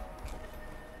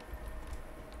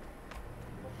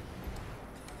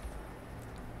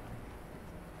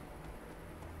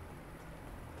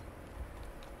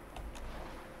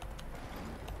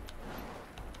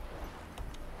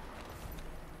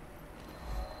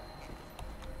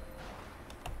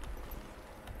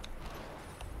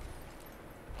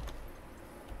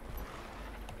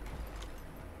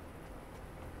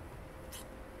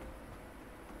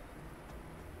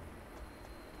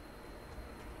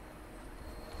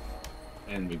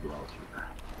 And we go out here.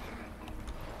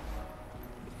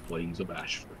 The Plains of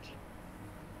Ashford.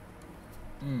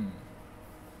 Hmm.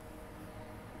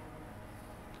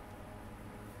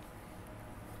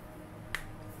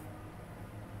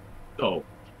 So,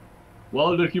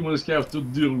 while the humans have to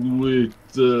deal with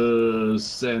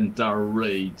centaur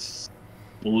raids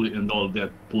and all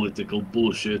that political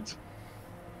bullshit,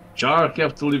 Char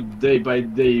have to live day by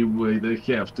day where they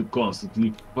have to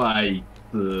constantly fight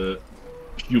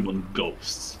human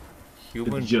ghosts.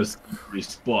 Human. That just keep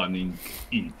respawning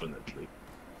infinitely.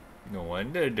 No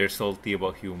wonder they're salty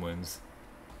about humans.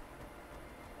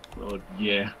 Well,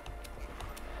 yeah.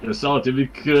 They're salty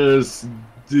because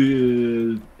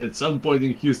at some point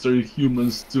in history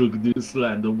humans took this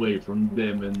land away from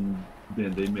them and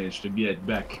then they managed to get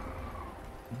back.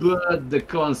 But the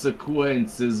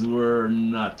consequences were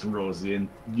not rosy, and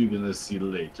you're gonna see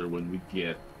later when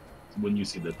you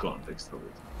see the context of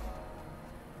it.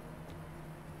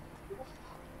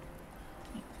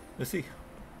 Let's see.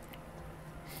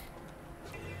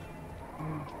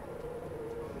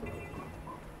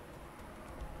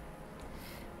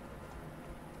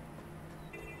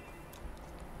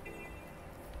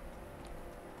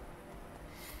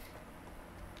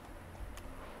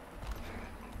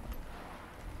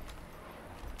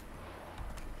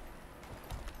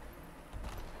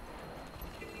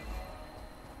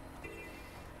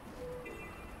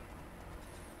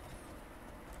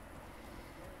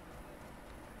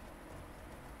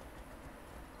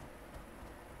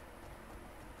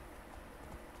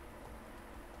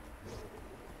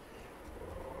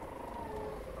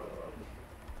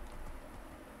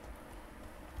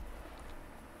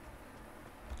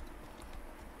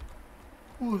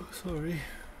 Oh, sorry.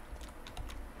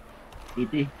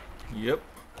 PP? Yep.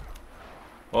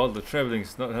 All the traveling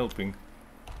is not helping.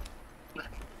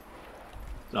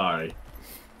 Sorry.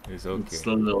 It's okay. It's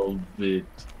a little bit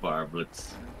far,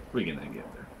 but we're gonna get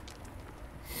there.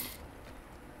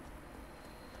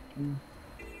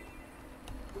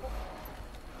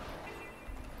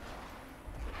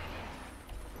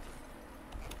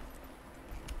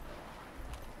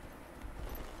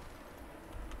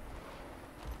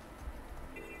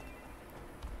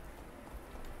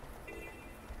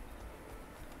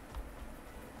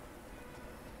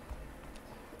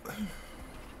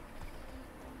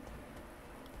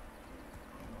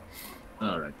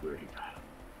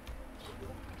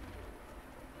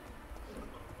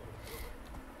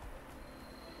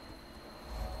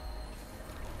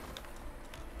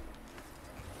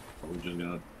 We're just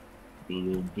gonna do a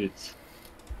little bit.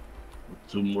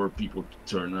 2 more people to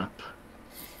turn up.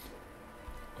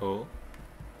 Oh.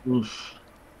 Oof.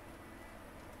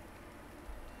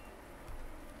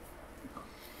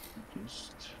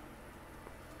 Just.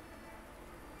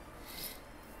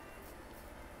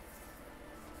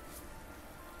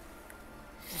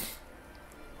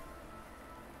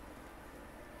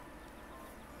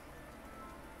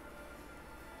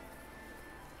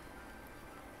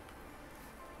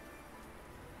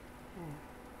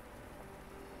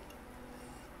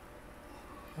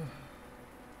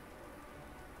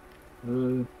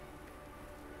 Yeah,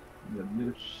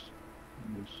 this.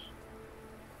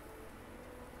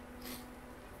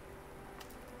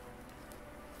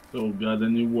 So, got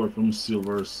any word from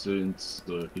Silver since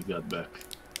he got back?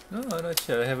 No, not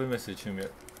yet. I haven't messaged him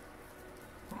yet.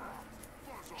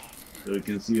 So we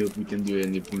can see if we can do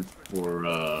anything for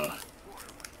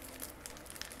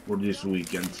this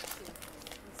weekend.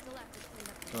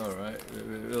 All right,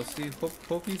 we'll see.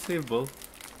 Hope he's safe, both.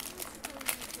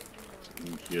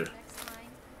 Here.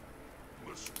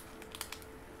 Listen,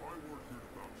 if I weren't here to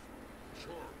vouch for you,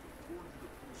 Charm would warn you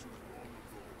that this is long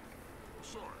ago.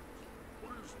 Besides,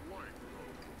 what is life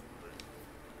without a woman, eh?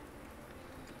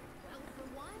 Well, for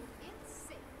one, it's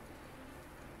safe.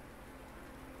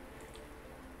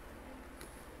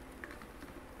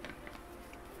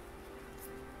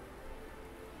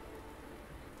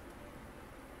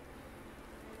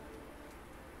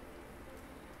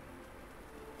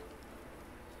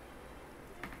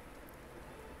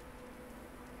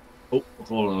 Oh,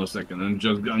 hold on a second. I'm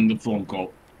just getting the phone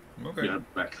call. Okay. Yeah,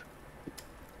 back.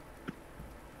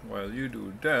 While you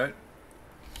do that,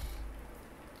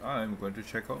 I'm going to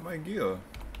check out my gear.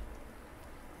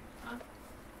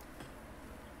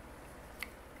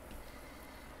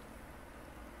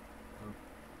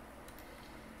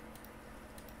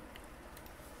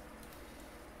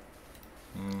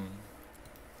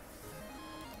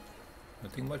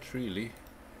 Nothing much really.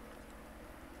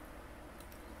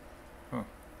 Huh,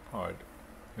 hard.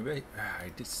 Maybe I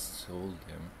did sold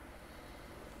him.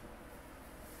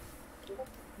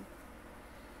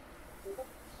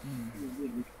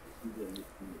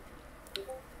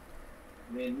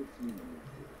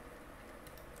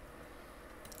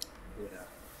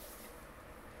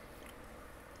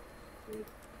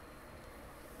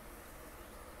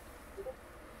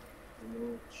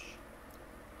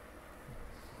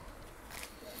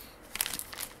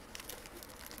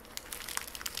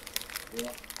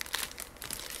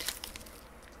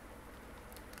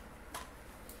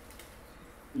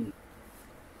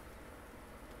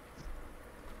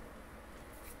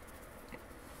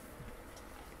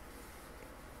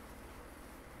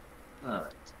 All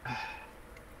right.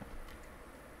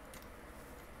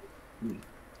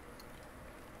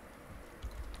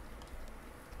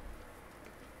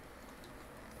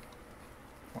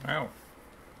 Wow.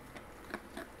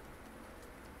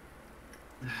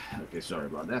 Okay, sorry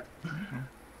about that.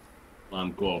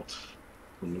 I'm called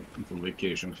from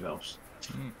vacation house.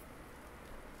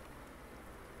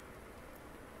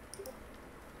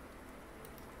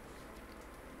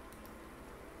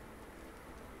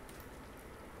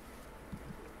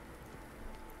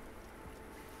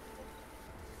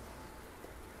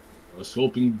 I was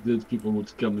hoping that people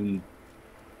would come in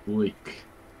quick.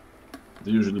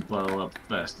 They usually pile up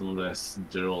fast unless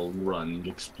they're all running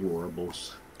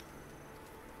explorables.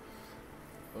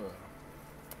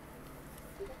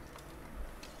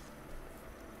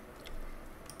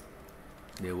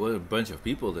 There were a bunch of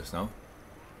people just now.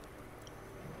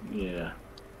 Yeah.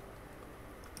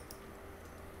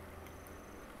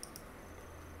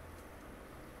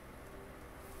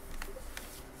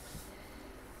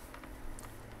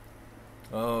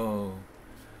 Oh,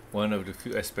 one of the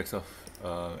few aspects of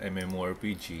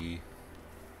MMORPG.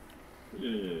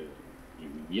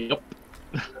 Yep.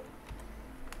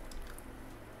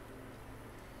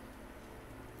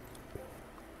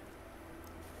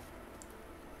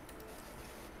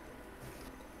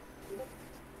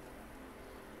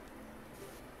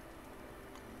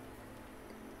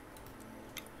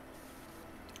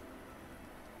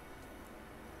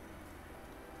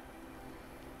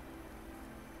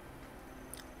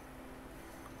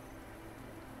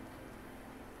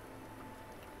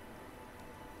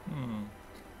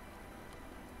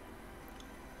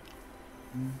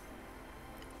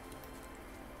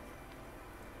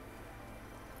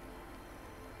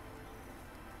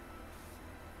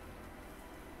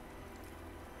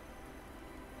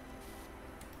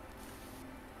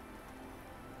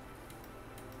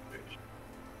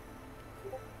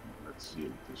 Let's see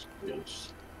if this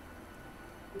goes.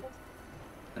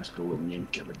 Let's go in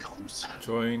catacombs.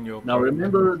 Join your. Now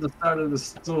remember the start of the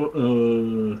story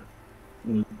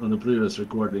on the previous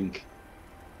recording.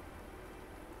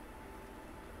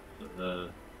 Oh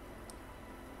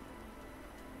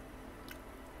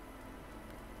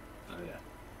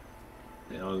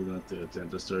yeah, I was gonna attend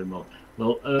the story mode.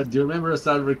 Well, do you remember I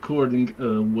started recording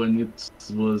when it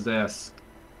was asked?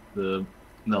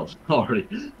 No, sorry,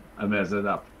 I messed it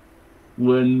up.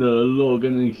 When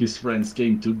Logan and his friends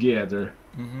came together.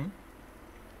 Mm-hmm.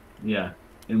 Yeah,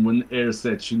 and when Air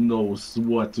said she knows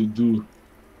what to do.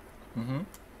 Mm-hmm.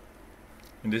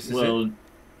 And this is it?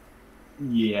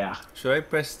 Yeah. Should I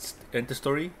press enter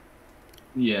story?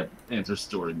 Yeah, enter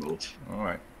story mode.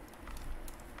 Alright.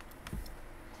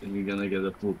 And you're gonna get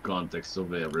a full context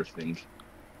of everything.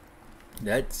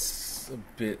 That's a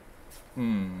bit...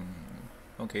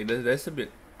 Okay, that's a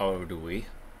bit out of the way.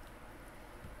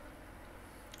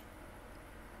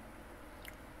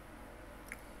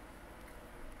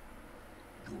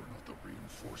 You're not the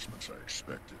reinforcements I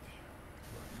expected.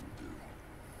 But you do.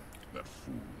 That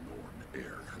fool Lorne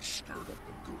Air has stirred up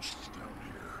the ghosts down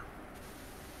here.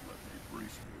 Let me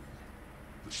brief you.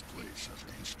 This place has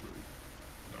a history,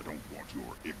 and I don't want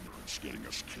your ignorance getting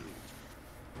us killed.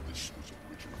 This was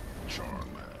originally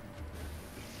Charland.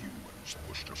 The humans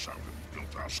pushed us out and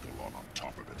built Ascalon on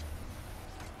top of it.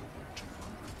 Over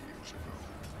 200 years ago,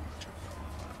 we took our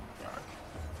land back.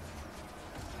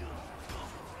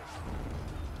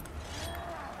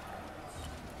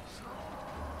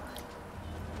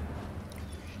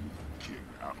 King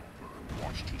Adalbert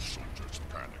watched his soldiers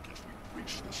panic as we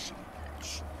reached the city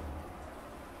gates.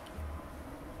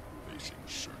 Facing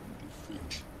certain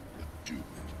defeat, the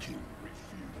doomed king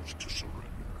refused to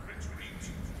surrender. Retreat!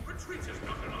 Retreat is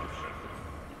not an option!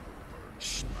 Byrne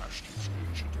smashed his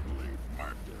agent and laid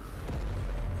Magder.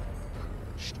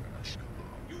 Cursed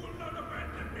Ascalon. You will not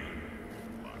abandon me!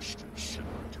 Last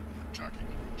incinerated the attacking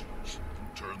legions and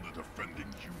turned the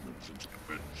defending humans into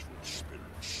vengeful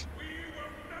spirits. We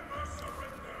will never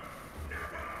surrender!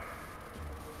 Never!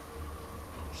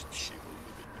 Those see the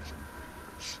living as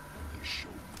invaders. They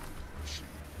show no mercy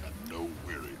and no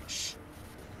weariness.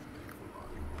 They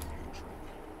blind hatred.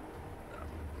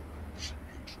 Adalbert's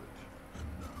hatred. And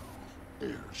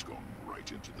now, Air's gone right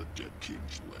into the Dead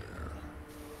King's lair.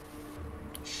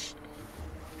 Stay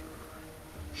after her.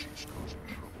 She's causing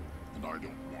trouble, and I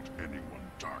don't want anyone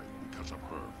dying because of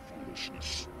her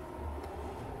foolishness.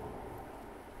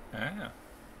 Ah.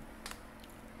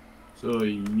 So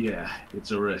yeah,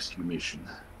 it's a rescue mission.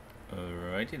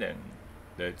 Alrighty then.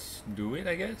 Let's do it,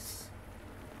 I guess.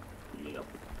 Yep.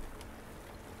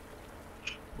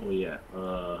 Oh yeah,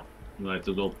 you have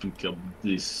to go pick up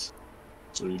this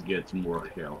so you get more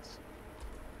health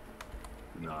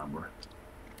and armor.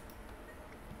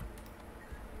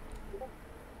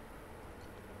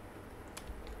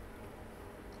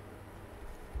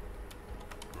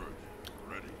 Good.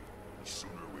 Ready. The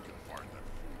sooner we can find that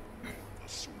fool, the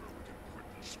sooner we can quit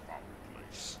this foul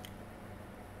place.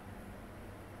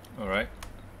 Alright.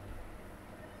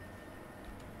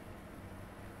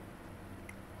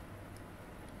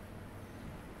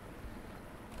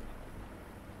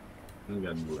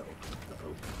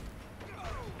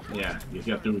 Yeah, you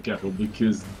have to be careful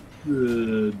because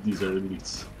these are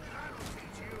elites.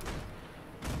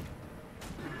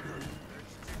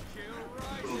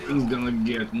 It's gonna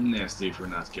get nasty if we're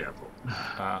not careful.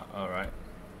 Ah, alright.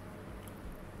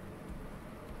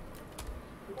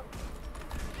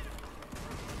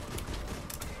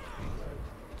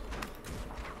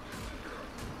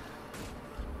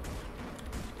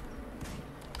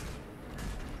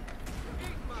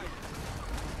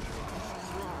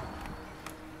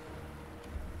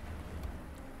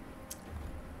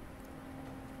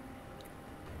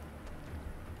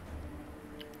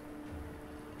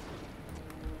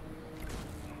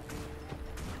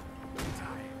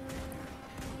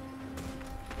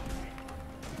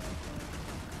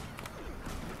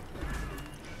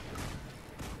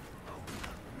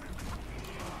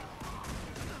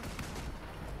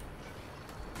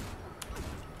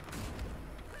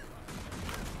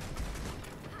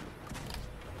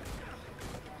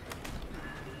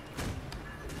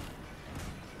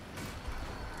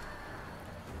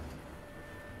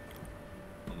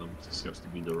 This has to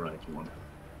be the right one.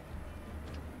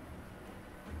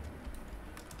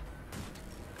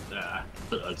 Ah,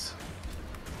 bugs.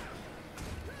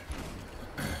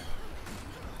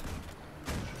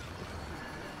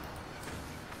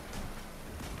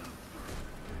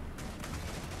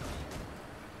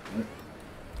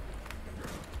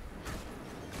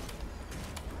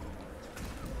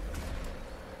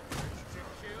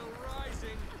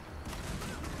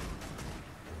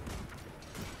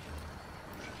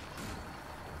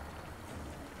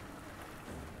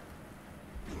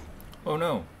 Oh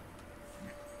no.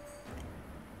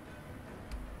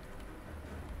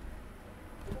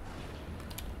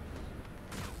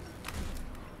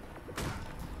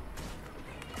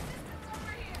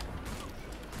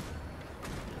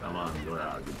 Come on, go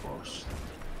out, you boss.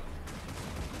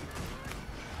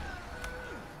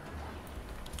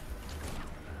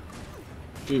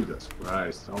 Jesus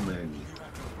Christ, how many?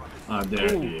 Ah,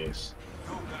 there he is.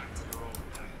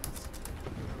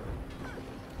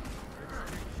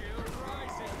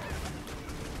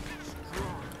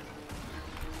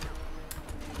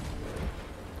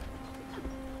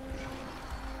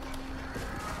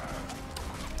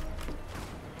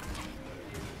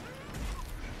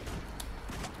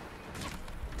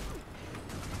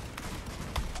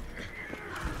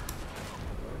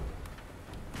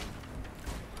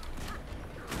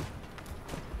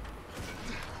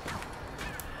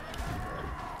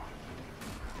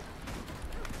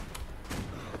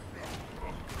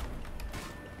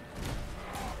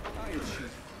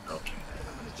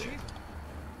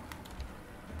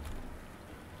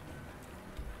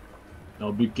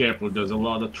 Now be careful, there's a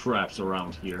lot of traps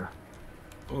around here.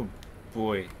 Oh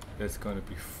boy, that's gonna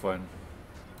be fun.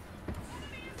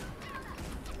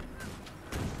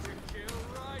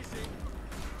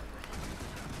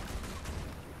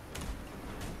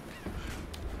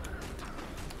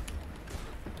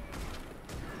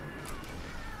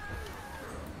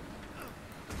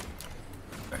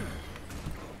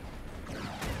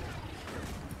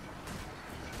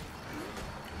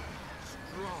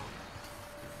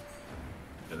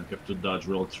 Gonna have to dodge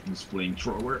roll through this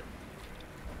flamethrower.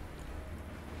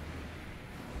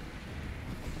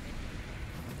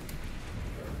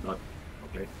 Not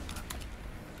okay.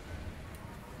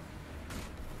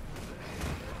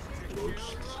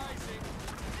 Ghosts.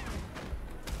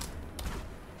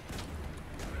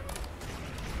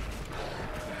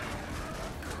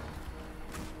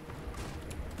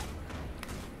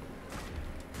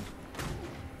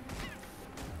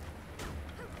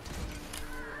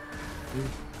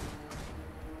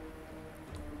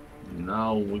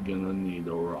 Now we're gonna need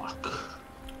a rock. I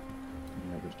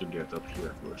have to get up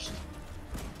here first.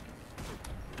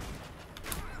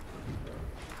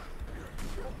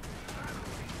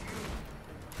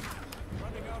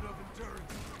 Running out of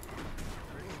endurance.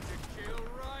 Ready to kill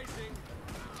rising.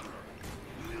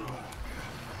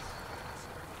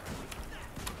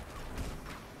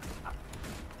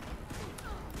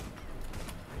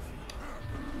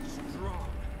 Strong.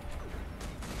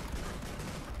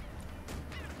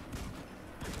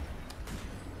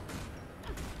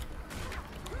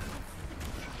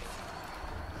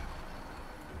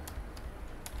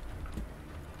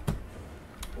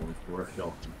 Going for a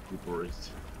health recuperate.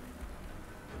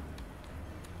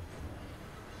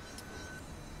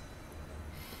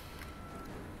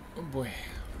 Oh boy.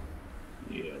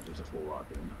 Yeah, there's a full rock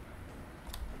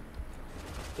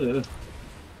in.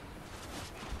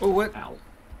 Oh what? Ow.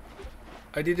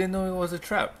 I didn't know it was a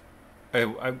trap. I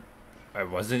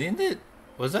wasn't in it,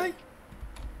 was I?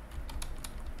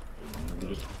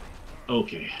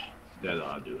 Okay, that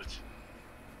ought to do it.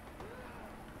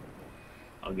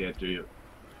 I'll get to you.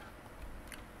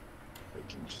 I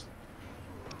can just...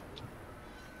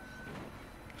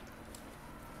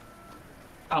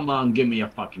 Come on, give me a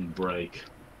fucking break.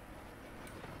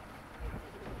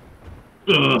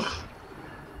 Ugh.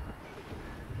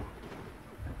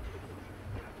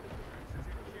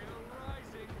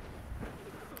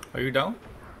 Are you down?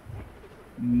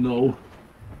 No.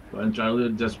 But I'm trying a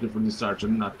little desperate for the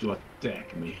sergeant not to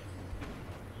attack me.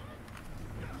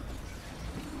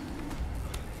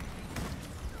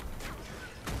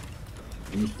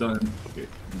 You done? Okay,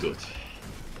 good. Strong.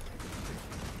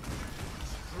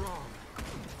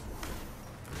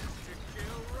 To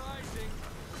kill rising.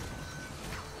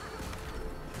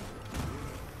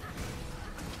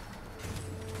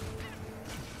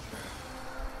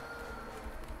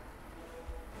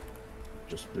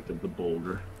 Just pick up the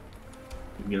boulder.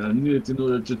 You're gonna need it in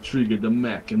order to trigger the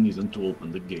mechanism to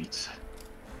open the gates.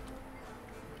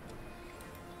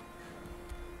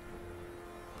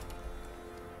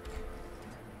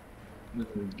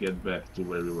 Let me get back to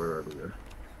where we were earlier.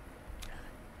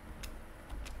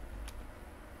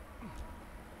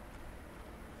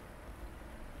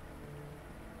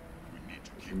 We need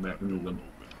to The keep that door mechanism. open.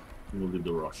 We'll leave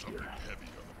the rush Something here. heavy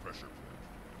on the pressure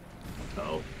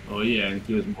plate. Oh yeah, and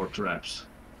here's more traps.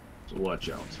 So watch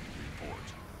out. Report.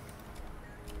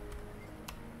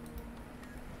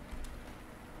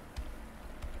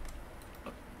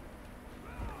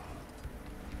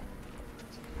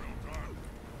 Well done.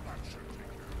 That should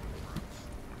take care of the traps.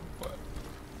 What?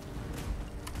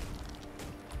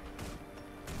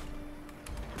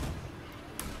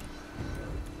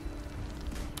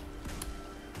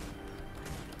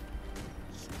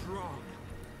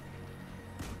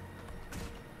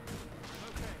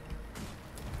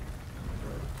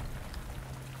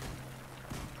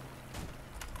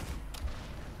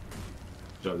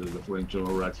 There's a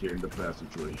flamethrower right here in the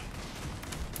passageway.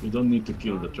 You don't need to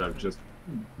kill the trap, just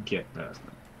get past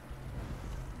them.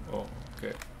 Oh,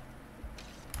 okay.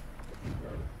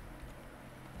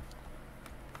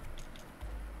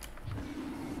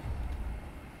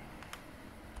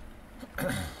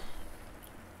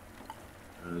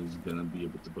 He's gonna be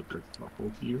able to put a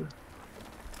couple here.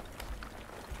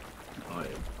 I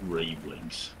have grave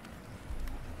wings.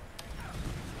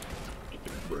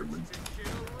 Vermin.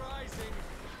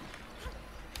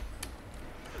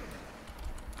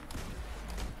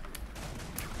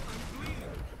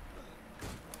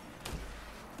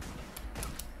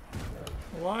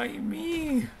 Why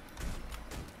me?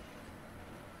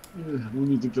 We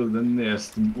need to kill the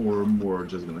nest, or more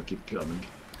just gonna keep coming.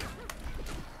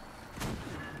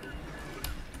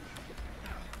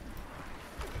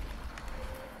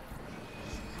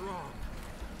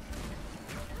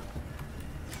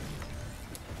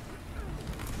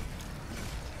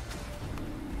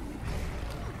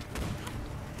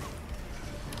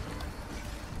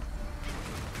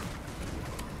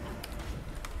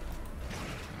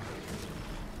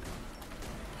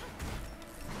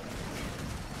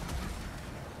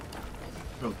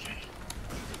 Okay.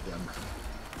 Done.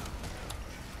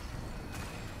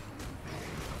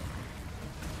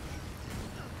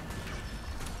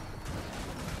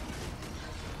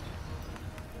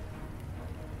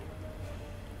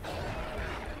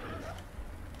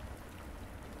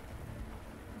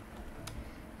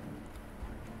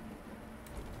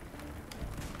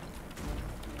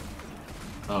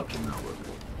 Okay, now we're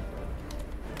good.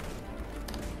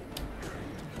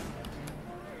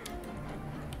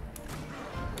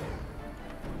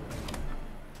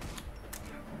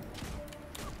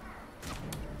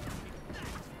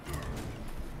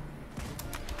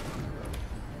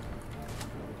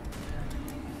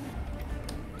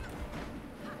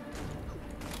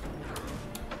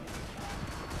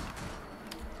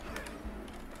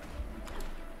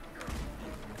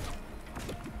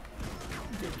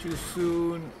 Get you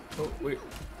soon. Oh, wait.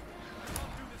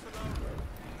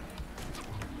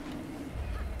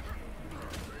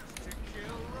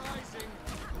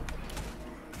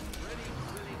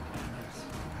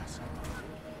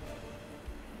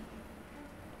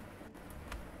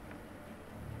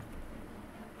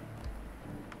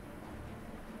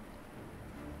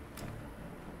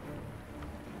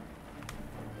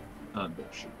 Ah, there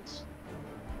she is.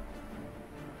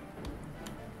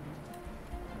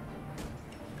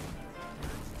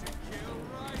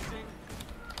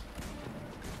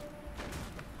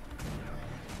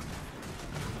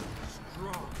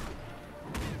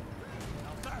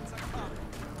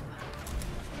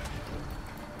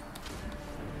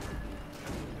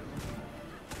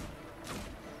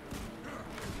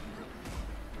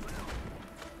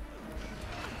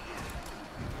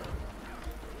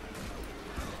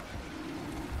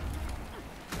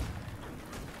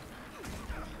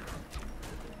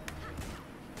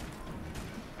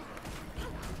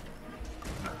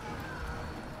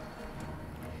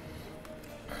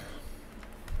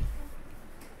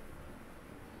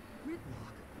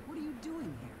 What are you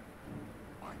doing here?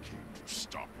 I came to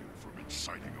stop you from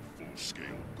inciting a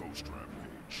full-scale ghost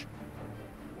rampage.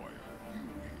 Why are you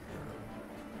here?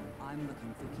 I'm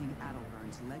looking for King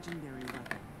Adalbern's legendary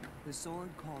weapon, the sword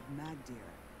called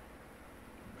Magdir.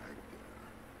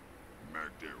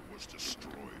 Magdir was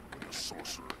destroyed when the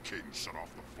Sorcerer King set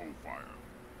off the foe fire.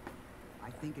 I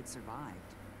think it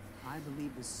survived. I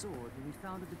believe the sword will be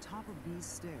found at the top of these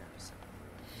stairs.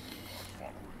 You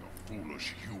are following a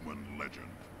foolish human legend.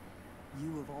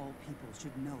 You of all people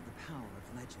should know the power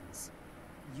of legends.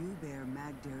 You bear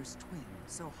Magdir's twin,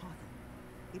 Sohathan.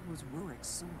 It was Rurik's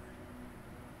sword.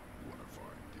 What if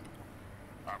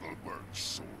I do? Adalbern's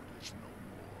sword is no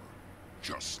more,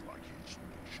 just like his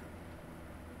mission.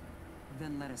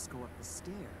 Then let us go up the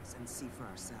stairs and see for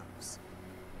ourselves.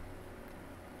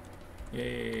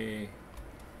 Yay.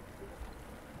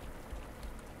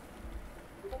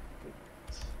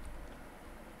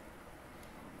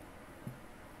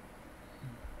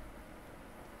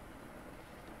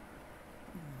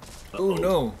 Oh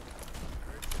no!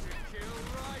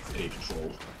 A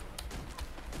troll.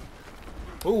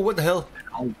 Oh, what the hell?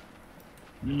 Ow.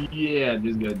 Yeah,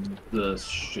 this guy does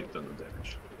shit ton of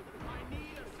damage.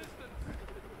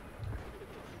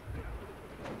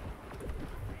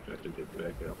 Try to get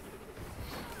back up.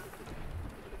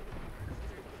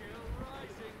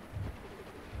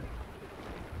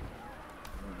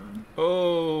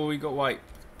 Oh, we got wiped.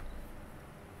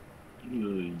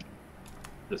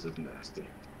 This is nasty.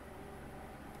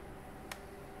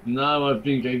 Now I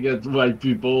think I get white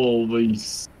people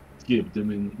always skip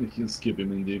them in. We can skip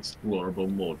him in the explorable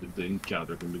mode if they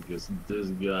encounter him because this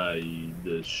guy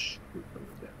does shit ton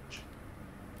of damage.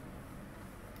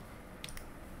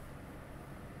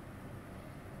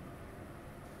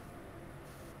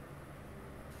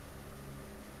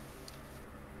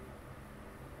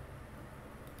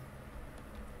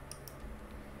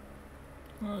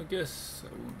 Well, I guess I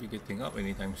won't be getting up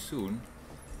anytime soon.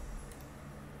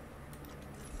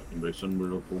 By some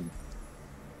miracle,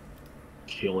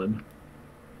 kill him.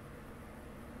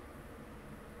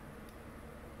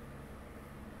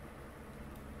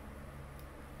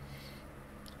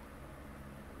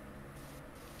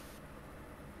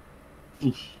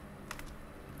 Oof.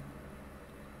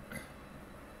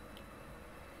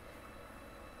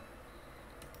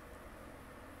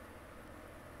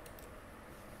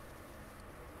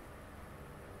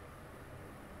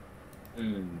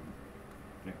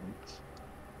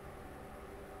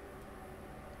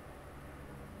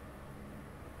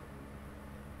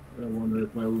 I wonder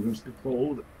if my illusions could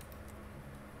hold.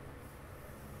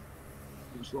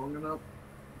 Just long enough.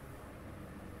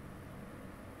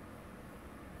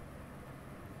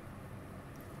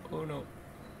 Oh no.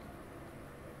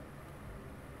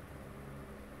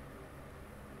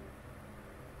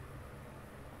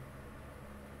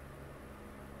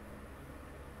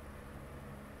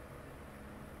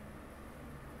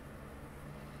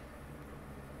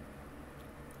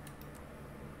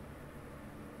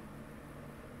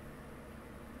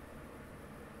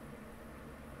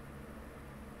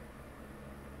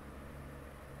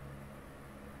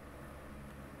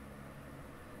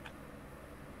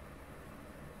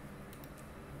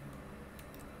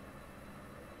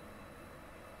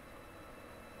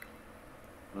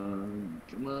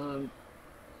 Come on.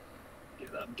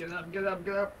 Get up, get up, get up,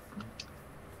 get up.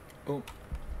 Oh.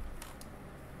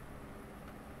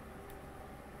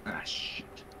 Ah, shit.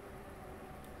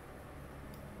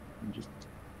 I'm just...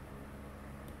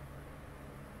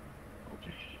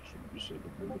 Okay, should be safe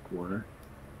in the corner.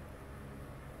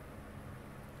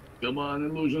 Come on,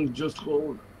 illusions, just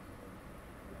hold.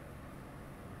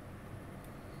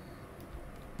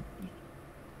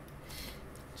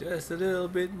 Just a little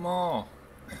bit more.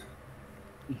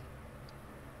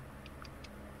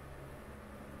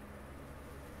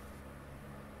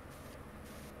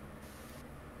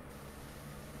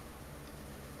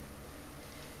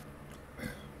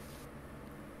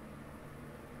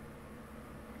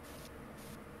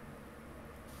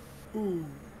 Ooh.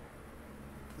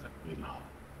 There we go.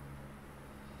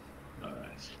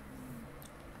 Alright.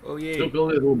 Oh yay. Took a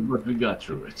little, but we got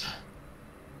through it.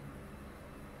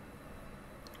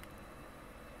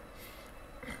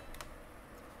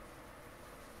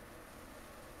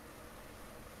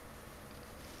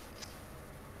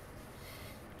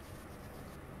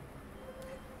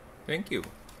 Thank you.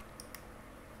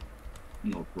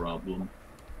 No problem.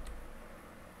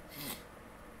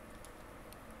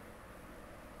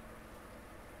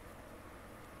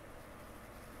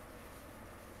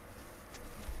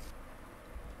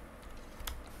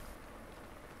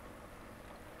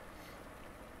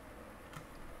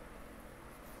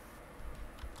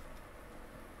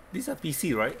 These are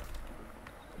PC, right?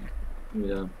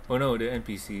 Yeah. Oh no, they're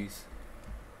NPCs.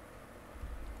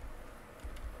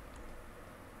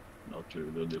 Okay,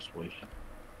 we go this way.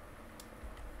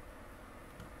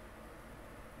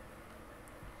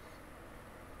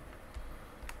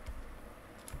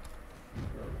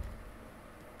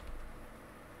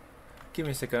 Give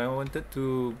me a second, I wanted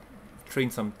to train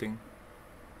something.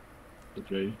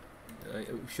 Okay.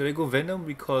 Should I go Venom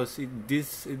because it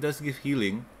does give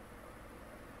healing?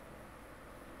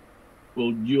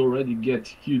 Well, you already get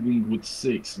healing with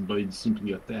 6 by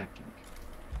simply attacking.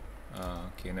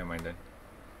 Okay, never mind then.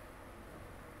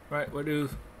 Right, what do?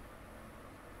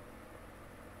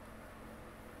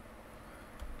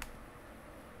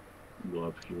 Go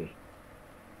up here.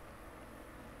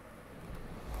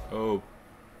 Oh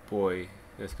boy,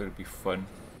 that's gonna be fun.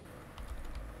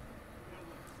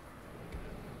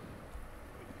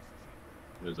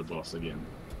 There's a boss again.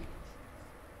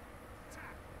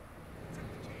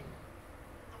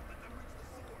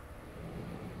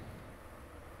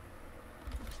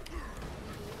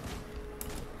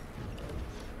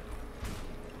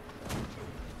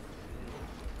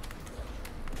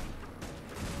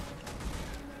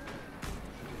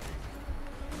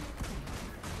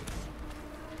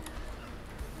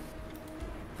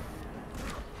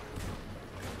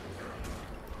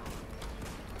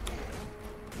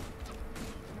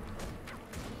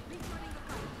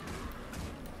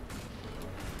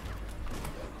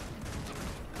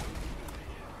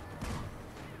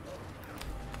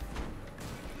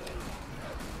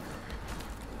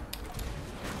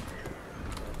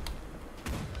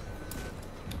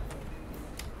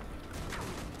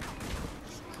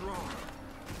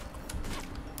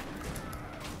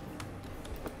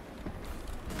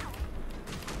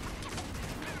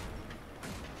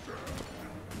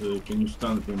 Can you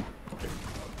stun him? Okay.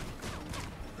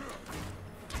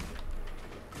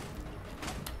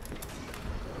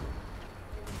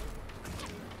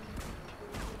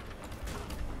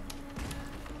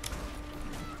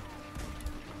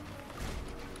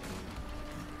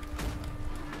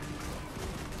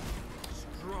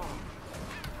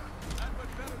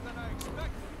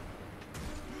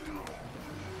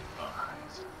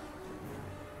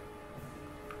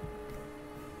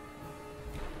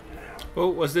 Oh,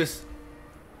 what's this?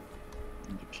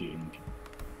 The king.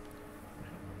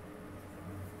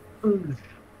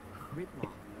 Ritwa,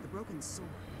 the broken sword.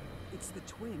 It's the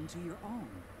twin to your own.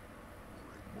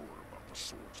 More about the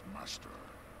sword's master.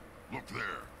 Look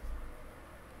there.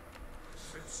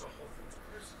 Sense Sahovin's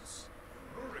presence.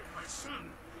 Rurik, my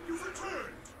son, you've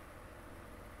returned.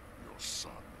 Your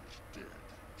son is dead.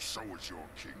 So is your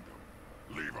kingdom.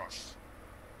 Leave us.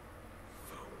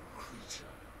 Foul creature.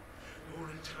 Your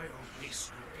entire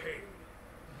race will pay.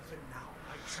 Even now,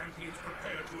 my champions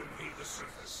prepare to invade the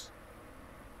surface.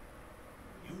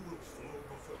 You will fall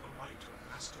before the might of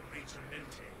Master Major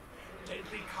Nente,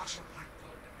 deadly Kasha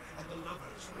Blackblood, and the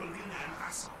lovers Rolina and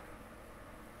Vassar.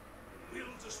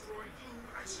 We'll destroy you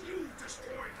as you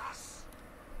destroyed us.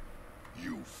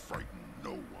 You frighten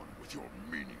no one with your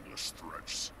meaningless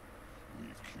threats.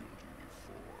 We've killed you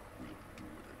before. We'll do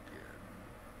it again.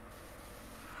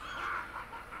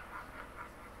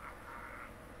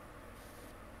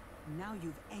 Now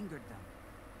you've angered them.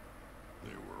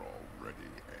 They were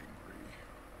already angry.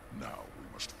 Now we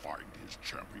must find his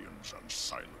champions and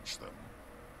silence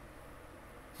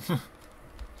them.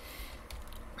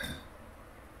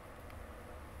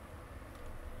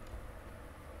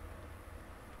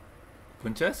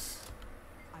 Princess?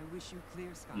 I wish you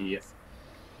clear skies.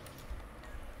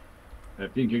 Yeah. I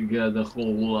think you got a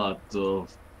whole lot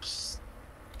of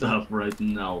stuff right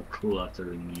now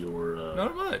cluttering your.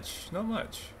 Not much. Not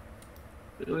much.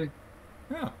 Really?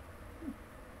 Yeah.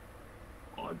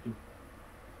 Odd.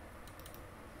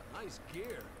 Nice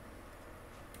gear.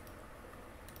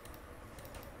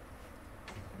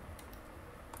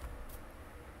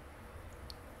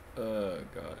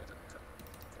 God.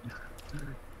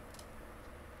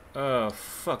 Oh,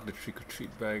 fuck the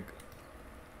trick-or-treat bag.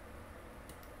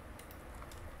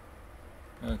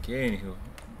 Okay, anywho.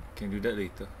 Can do that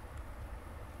later.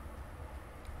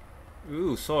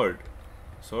 Ooh, sword.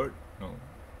 Sword? No.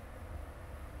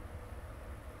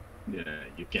 Yeah,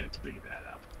 you can't pick that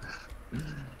up.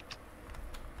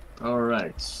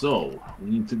 Alright, so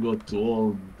we need to go to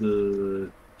all the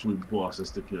 3 bosses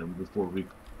to kill him before we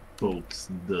coax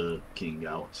the king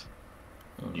out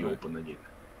in the open again.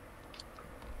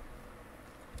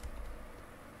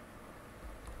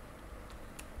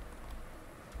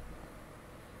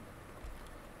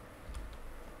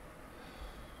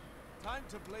 Time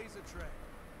to blaze a trail.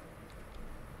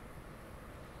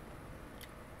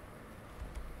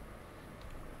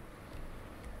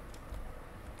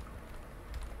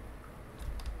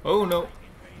 Oh no!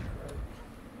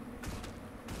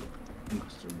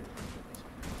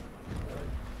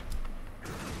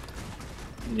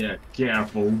 Yeah,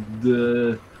 careful.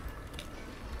 The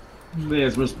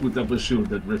players must put up a shield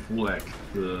that reflect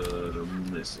the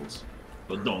missiles,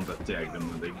 but don't attack them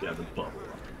when they get a bubble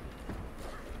up.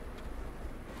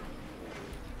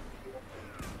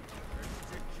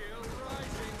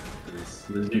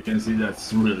 As you can see,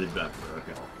 that's really bad for our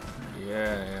health.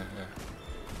 Yeah.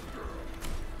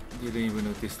 Didn't even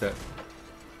notice that.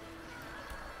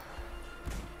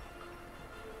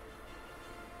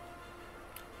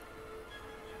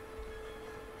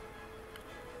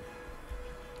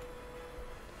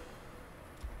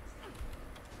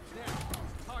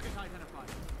 Target identified.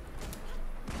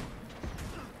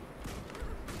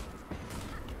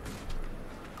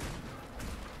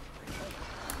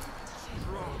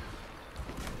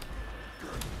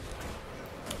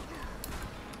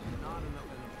 Not enough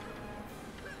energy.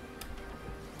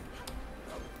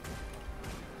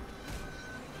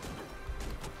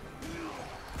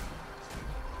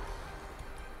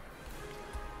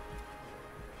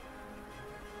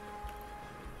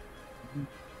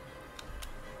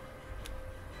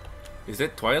 Is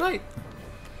that Twilight?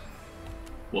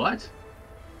 What?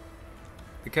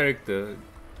 The character.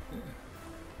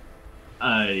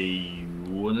 I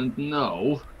wouldn't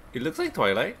know. It looks like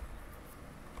Twilight.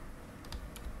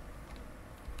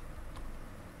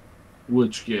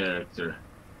 Which character?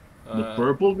 The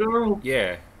purple girl?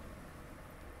 Yeah.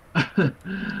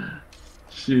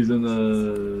 She's in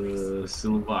a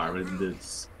silver and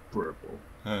it's purple.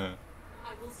 I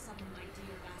will summon my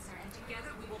dear Vassar, and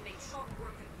together we will make short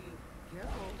work of you.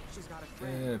 Careful, she's got a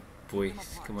friend.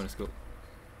 Boys, come on, let's go.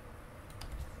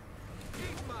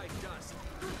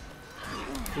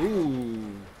 Ooh.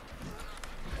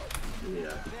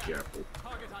 Yeah, be careful.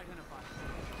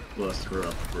 Bust her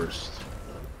up first.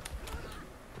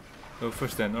 Oh,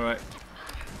 first then, alright.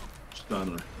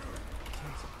 Stun her.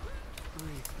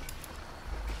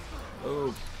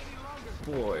 Oh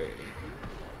boy.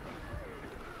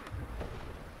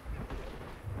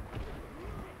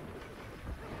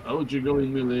 How would you go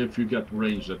in melee if you got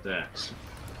ranged attacks?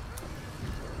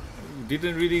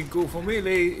 Didn't really go for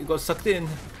melee, it got sucked in.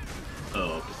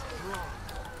 Oh, okay.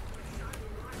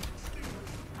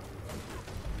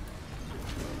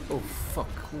 Oh fuck,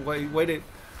 why did...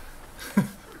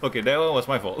 Okay, that one was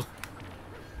my fault.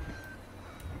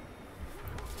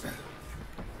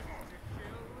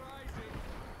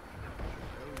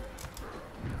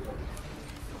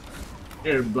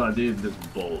 Everybody in this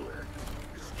boulder.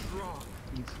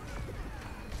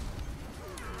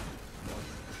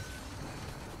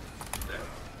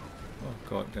 Oh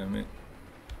god damn it.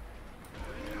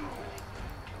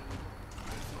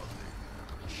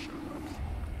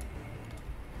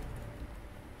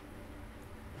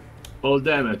 Oh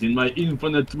damn it, in my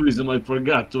infinite wisdom I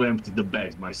forgot to empty the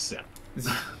bag myself.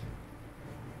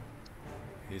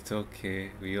 It's okay,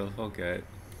 we all forget.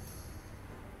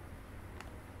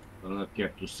 I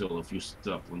kept to sell a few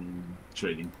stuff on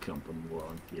trading company while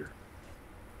I'm here.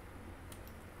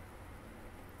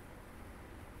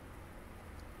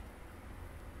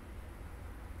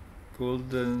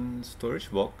 Golden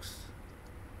storage box.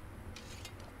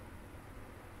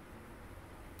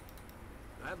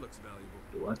 That looks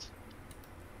valuable. What?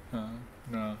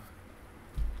 No.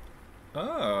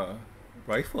 Ah,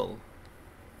 rifle.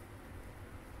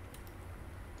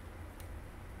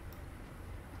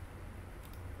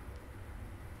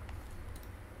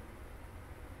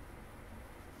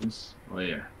 Oh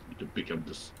yeah, you can pick up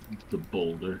the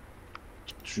boulder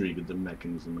to trigger the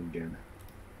mechanism again.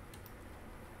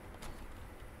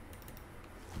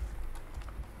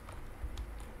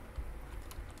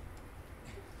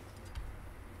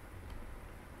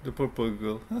 The purple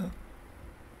girl. Huh.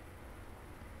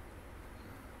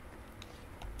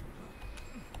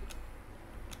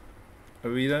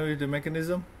 Are we done with the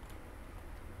mechanism?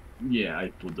 Yeah, I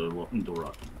put the rock in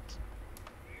it.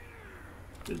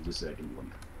 There's the second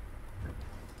one.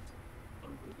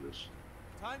 This.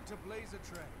 Time to blaze a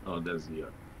trail. Oh, that's the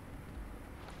other.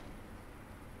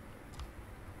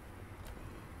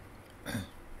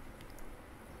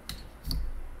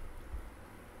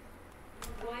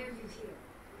 Why are you here?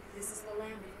 This is the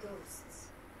land of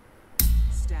ghosts.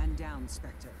 Stand down,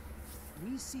 Spectre.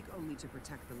 We seek only to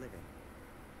protect the living.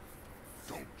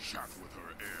 Don't chat with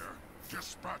her, heir.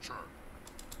 Dispatch her.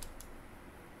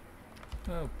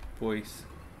 Oh, boys.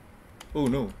 Oh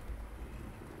no.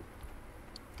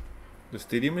 The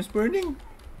stadium is burning?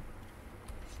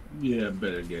 Yeah,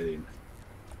 better get in.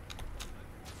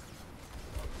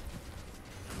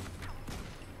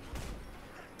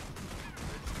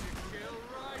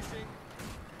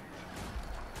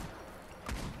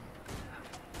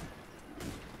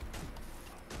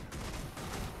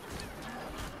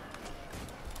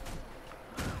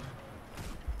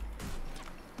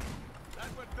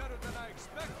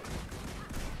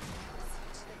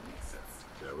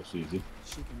 That was easy.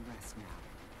 She can rest now.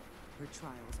 Her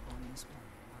trials on this one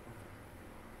are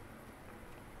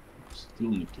over. Still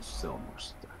need to sell more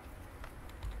stuff.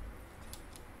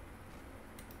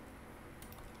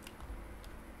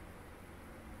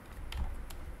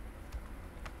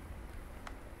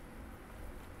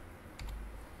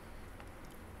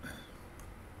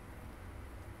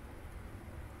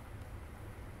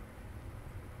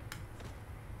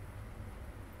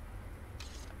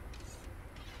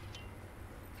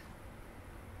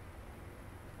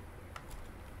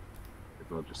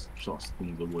 I'll just toss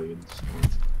things away at this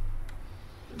point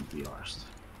and be arsed.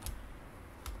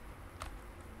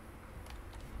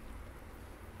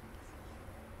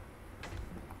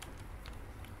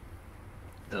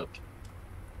 Okay.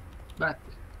 Back.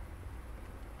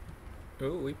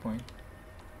 Oh, waypoint.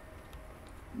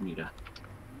 Mira.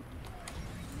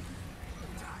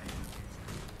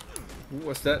 Ooh,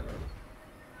 what's that?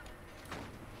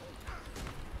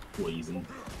 Poison.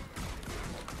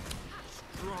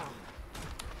 Strong.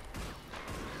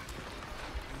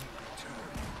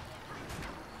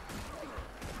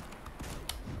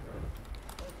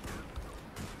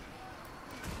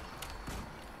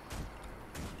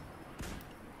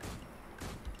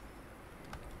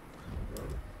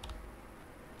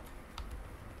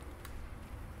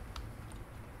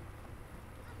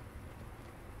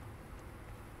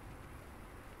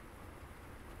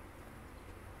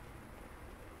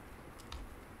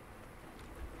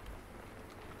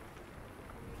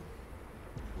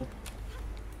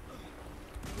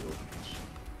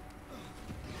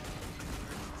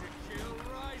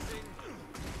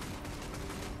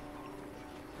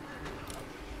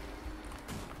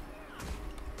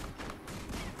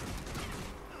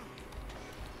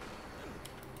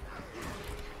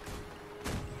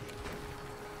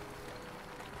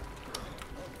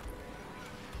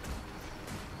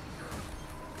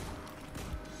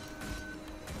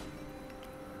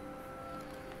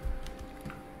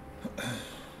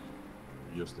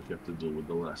 just have to do with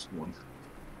the last one.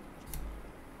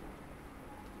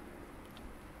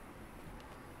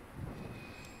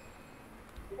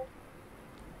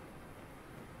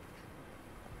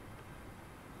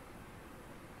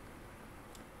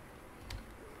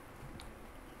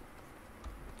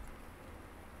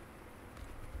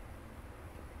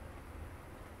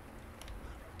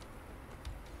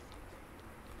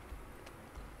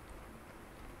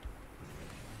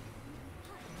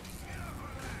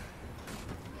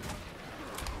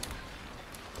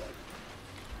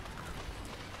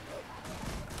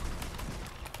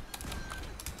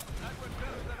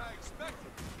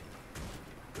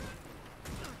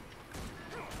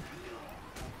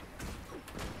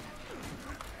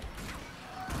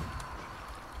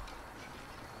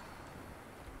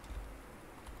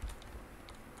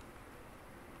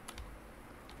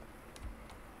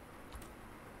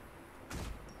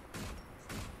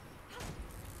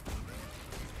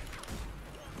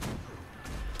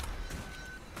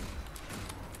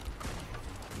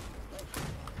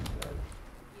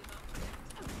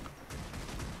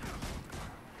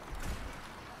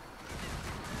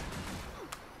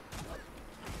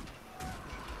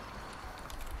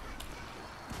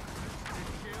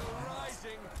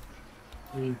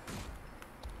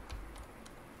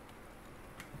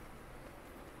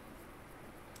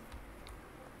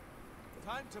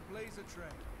 Time to blaze a trail.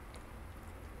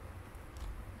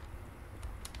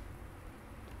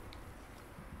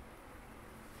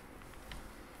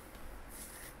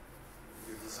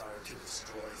 Your desire to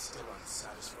destroy is still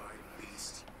unsatisfied,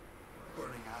 beast.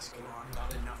 Burning Ascalon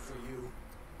not enough for you?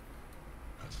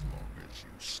 As long as you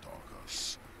stalk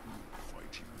us, we'll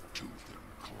fight you tooth and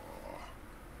claw.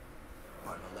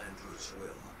 By Melandru's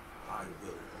will, I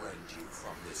will rend you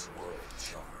from this world,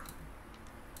 Charm.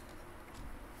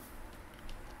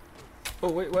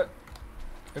 Oh wait, what?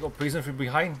 I got poisoned from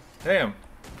behind. Damn.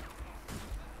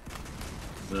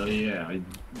 Yeah,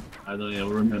 I don't even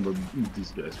remember these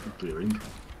guys preparing.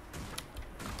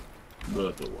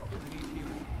 But oh well.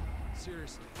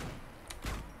 Seriously.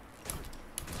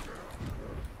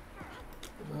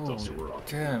 Oh,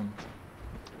 damn.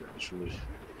 Actually.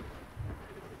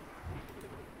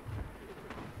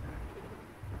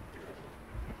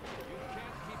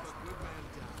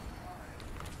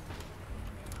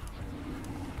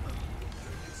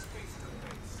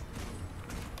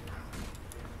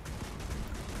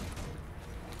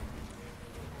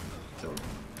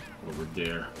 Over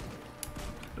there,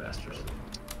 bastards.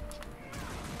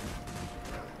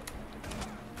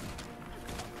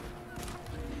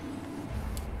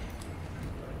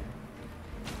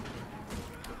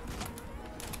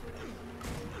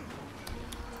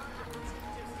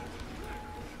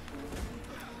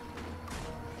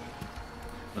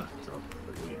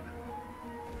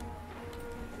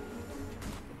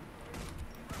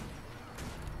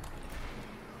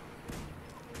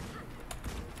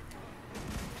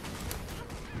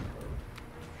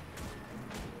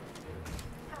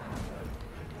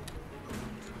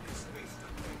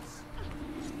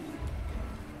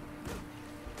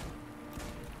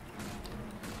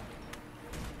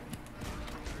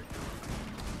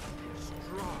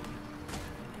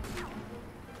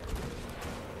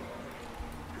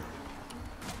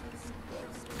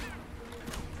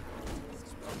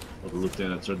 The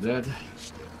lieutenants are dead.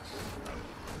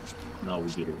 Now we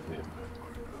get with him.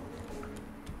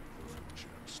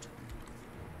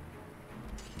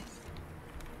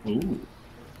 Ooh.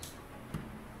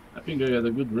 I think I got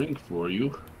a good ring for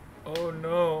you. Oh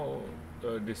no.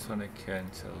 This one I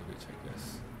can't salvage, I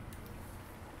guess.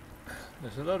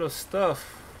 There's a lot of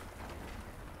stuff.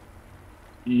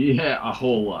 Yeah, a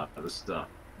whole lot of stuff.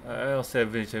 I'll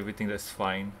salvage everything, that's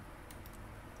fine.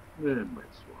 Yeah, might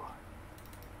as well.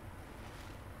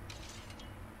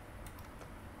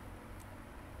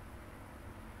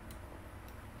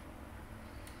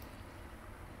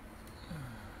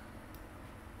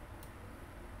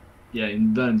 Yeah,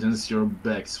 in dungeons your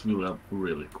backs fill up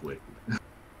really quick.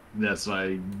 That's why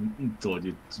I told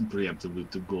you preemptively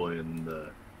to go and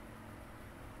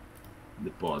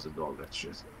deposit all that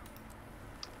shit.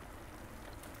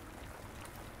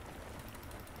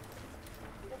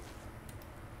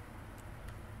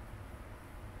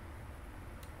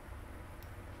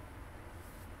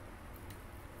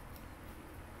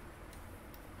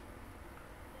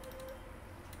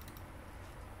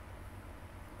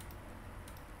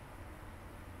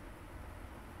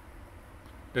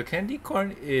 The candy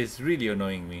corn is really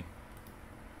annoying me.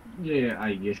 Yeah,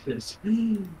 I guess.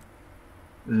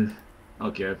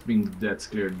 Okay, I think that's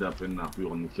cleared up enough. We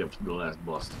only have the last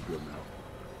boss to kill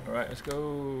now. Alright, let's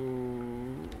go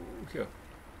here.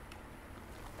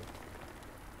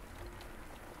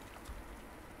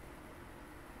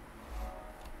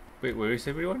 Wait, where is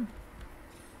everyone?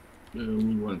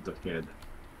 We went ahead.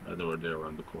 They were there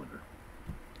around the corner.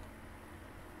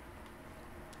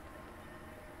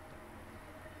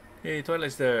 Hey,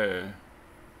 Twilight's there.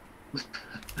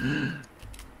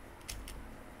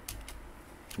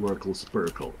 Sparkle,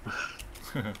 sparkle.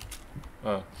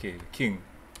 Oh, okay, King.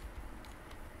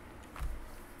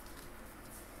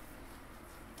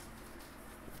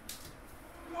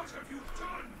 What have you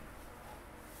done?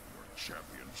 Your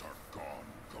champions are gone,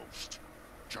 Ghost.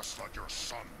 Just like your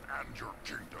son and your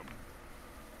kingdom.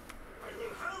 I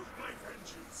will have my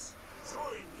vengeance.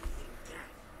 Join me in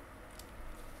death.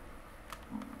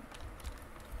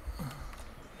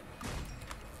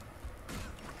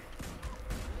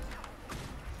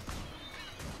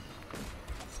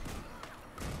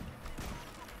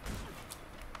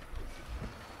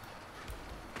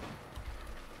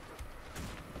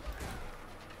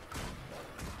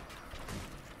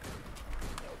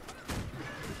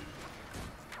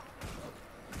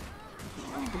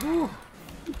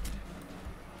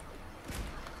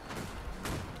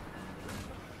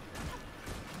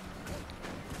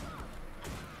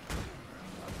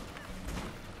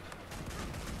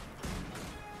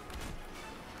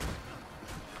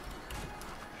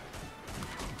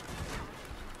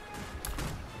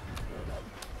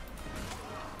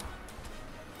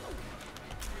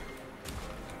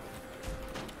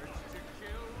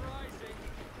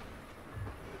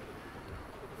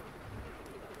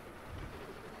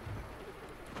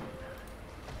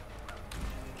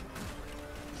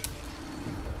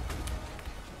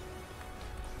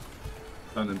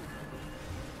 Done it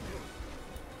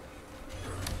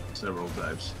several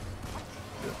times.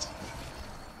 Good.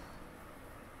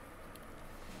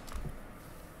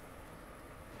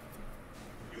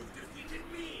 You've defeated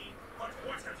me, but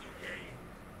what have you gained?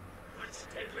 Much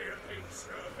deadlier things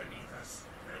stir beneath us.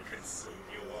 They'll consume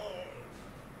you all.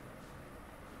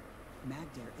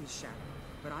 Magdare is shattered,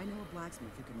 but I know a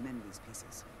blacksmith who can mend these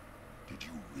pieces. Did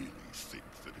you really think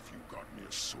that if you got me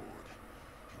a sword,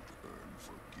 you'd earn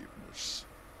forgiveness?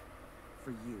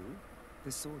 For you,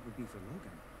 the sword would be for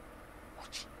Logan.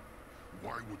 What?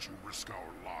 Why would you risk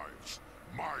our lives,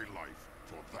 my life,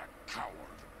 for that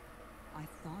coward? I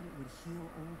thought it would heal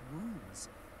old wounds.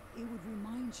 It would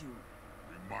remind you.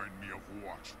 Remind me of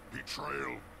what?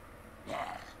 Betrayal?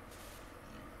 Ah,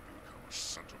 you've become a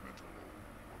sentimental old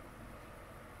woman.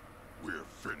 We're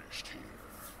finished here.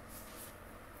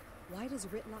 Why does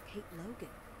Ritlock hate Logan?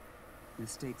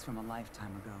 Mistakes from a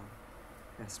lifetime ago.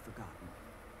 Best forgotten.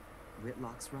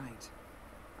 Ritlock's right.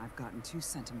 I've gotten too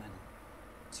sentimental.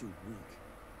 Too weak.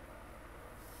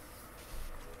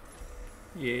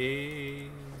 Yay.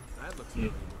 That looks really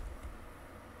A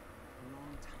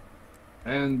long time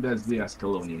ago. And that's the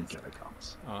Ascalonian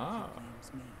catacombs. Ah.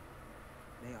 Blames me.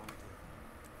 They all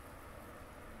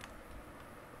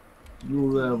do.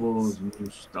 New levels, new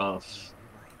stuff,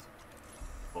 You're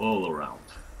right. all around.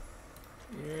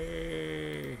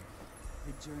 Yay.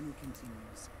 The journey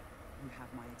continues. You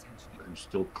have my attention. I'm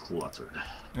still cluttered.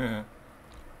 Yeah.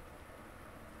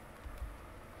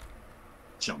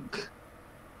 Junk.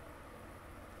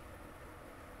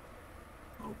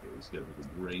 Okay, let's get a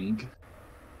good ring.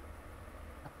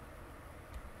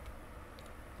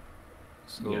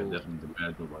 So, Yeah, definitely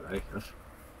better than what I have.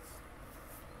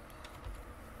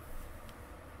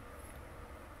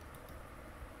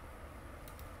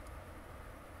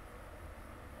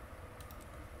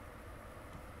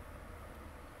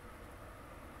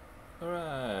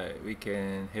 alright, we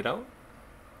can head out.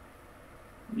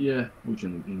 Yeah, we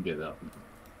can get out.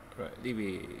 Right,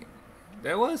 leaving.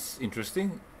 That was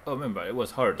interesting. Oh, remember, it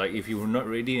was hard. Like, if you were not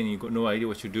ready and you got no idea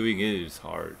what you're doing, it is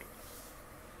hard.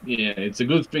 Yeah, it's a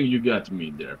good thing you got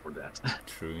me there for that.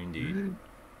 True indeed.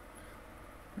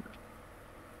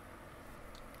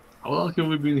 How long have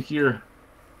we been here?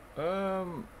 About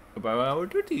an hour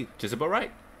 30. Just about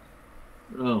right.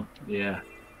 Oh, yeah.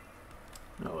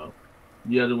 Oh well.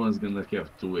 The other one's gonna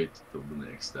have to wait till the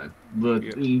next time. But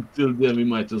Yep. until then, we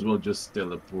might as well just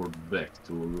teleport back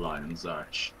to Lion's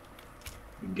Arch.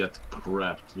 We got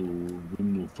crap to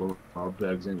remove from our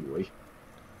bags anyway.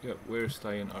 Yeah, where's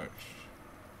Stein Arch?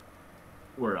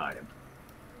 Where I am.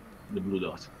 The blue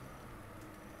dot.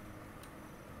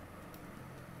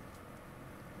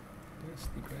 Where's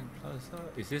the Grand Plaza?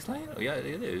 Is this Lion? Oh, yeah,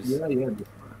 it is. Yeah, yeah. This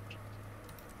one.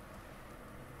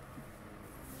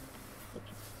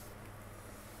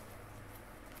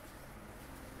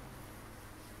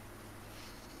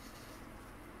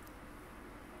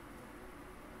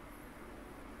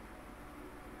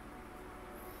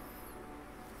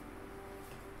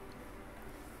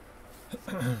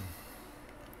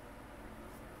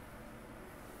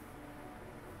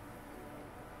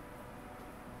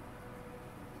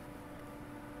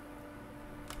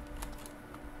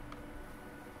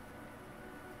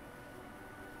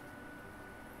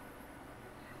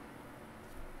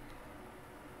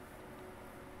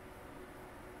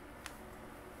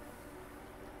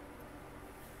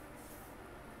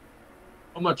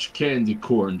 How much candy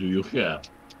corn do you have?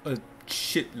 A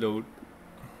shitload.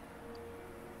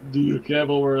 Do you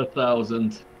have over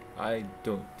 1,000? I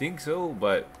don't think so,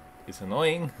 but it's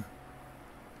annoying.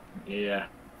 Yeah.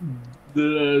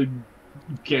 The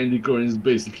candy corn is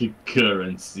basically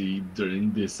currency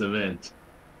during this event.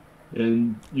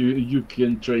 And you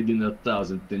can trade in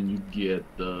 1,000, then you get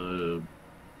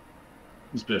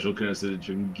special currency that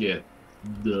you can get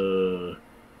the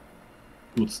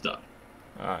good stuff.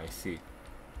 Ah, I see.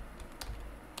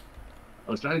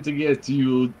 I was trying to get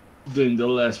you during the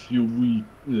last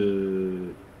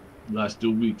last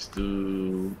 2 weeks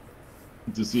to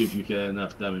see if you had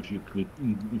enough time, if you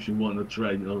want to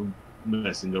try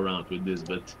messing around with this,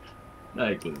 but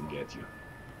I couldn't get you.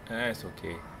 That's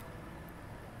okay.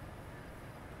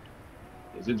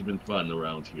 It's been fun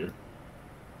around here.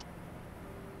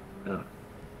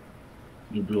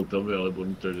 You built available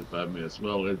in 35 minutes.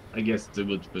 Well, I guess it's a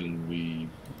good thing we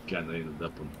kind of ended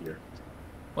up on here.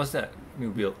 What's that?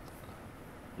 New build?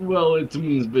 Well, it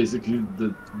means basically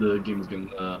that the game's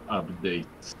gonna update.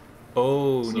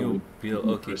 Oh, So new build.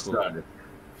 Okay, cool. started.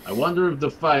 I wonder if the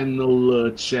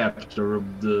final chapter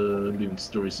of the Living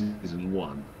Story Season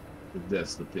 1, if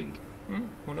that's the thing.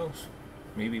 Who knows?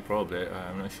 Maybe, probably.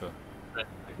 I'm not sure.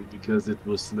 Because it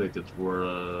was slated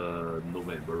for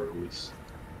November release.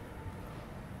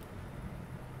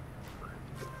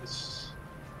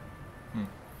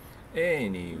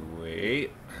 Anyway,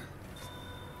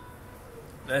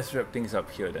 let's wrap things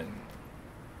up here then.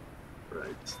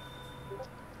 Right.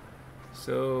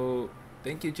 So,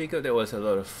 thank you, Jacob. That was a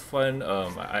lot of fun.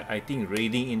 I think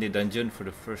raiding in the dungeon for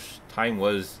the first time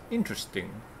was interesting.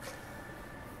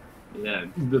 Yeah,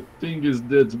 the thing is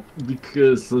that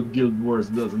because Guild Wars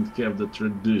doesn't have the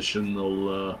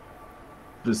traditional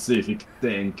specific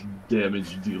tank,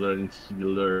 damage dealer, and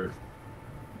healer,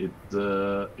 it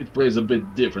plays a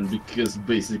bit different because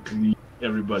basically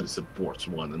everybody supports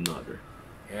one another.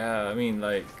 Yeah, I mean,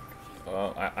 like,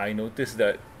 I noticed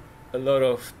that a lot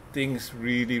of things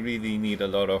really need a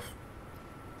lot of,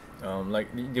 like,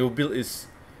 your build is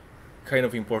kind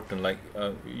of important. Like,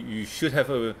 you should have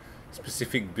a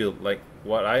specific build. Like,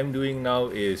 what I'm doing now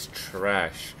is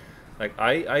trash. Like,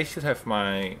 I should have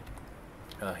my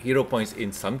hero points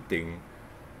in something.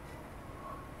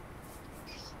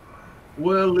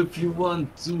 Well, if you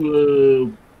want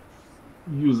to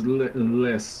use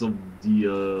less of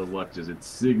the what is it,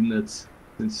 signets,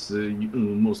 since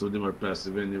most of them are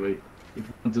passive anyway. If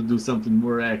you want to do something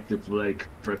more active, like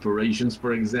preparations,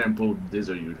 for example, these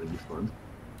are usually fun.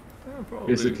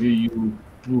 Basically, you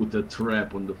put a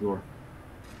trap on the floor.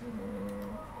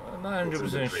 I'm not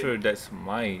 100% sure that's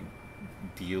my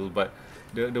deal, but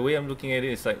the way I'm looking at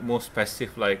it is like most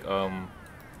passive, like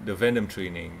the Venom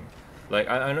training. Like,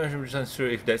 I'm not 100% sure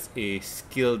if that's a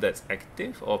skill that's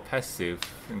active or passive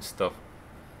and stuff.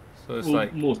 So it's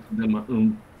like most of them are,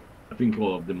 I think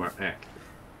all of them are active.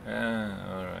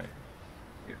 Alright.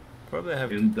 Yeah. Probably have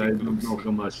and to I take don't know looks.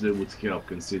 how much they would help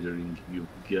considering you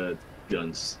get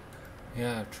guns.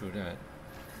 Yeah, true that.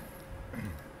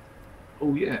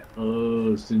 Oh yeah,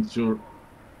 since you're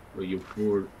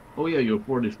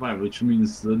 45, which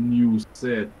means the new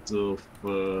set of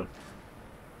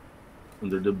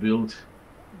under the build.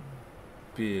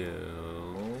 The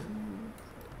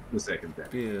second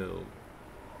tab. Build.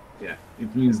 Yeah,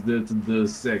 it means that the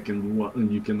second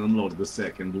one, you can unlock the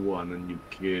second one and you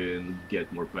can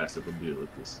get more passive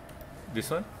abilities. This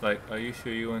one? Like, are you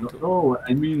sure you want to? No,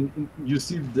 I mean, you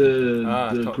see the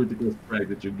top. critical strike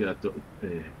that you got. No.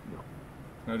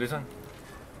 No, this one?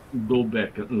 Go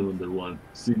back another one.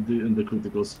 See the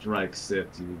critical strike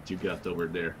set that you got over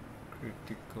there.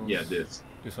 Critical. Yeah, this.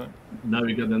 This one? Now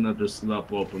you got another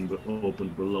slot open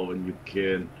below, and you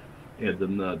can add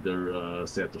another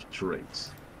set of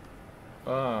traits.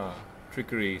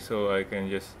 Trickery. So I can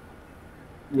just.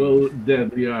 Well,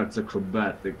 deadly arts,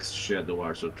 acrobatics, shadow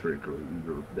arts, or trickery.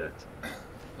 Either of that.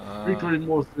 Trickery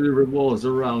mostly revolves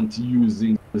around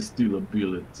using the steal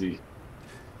ability.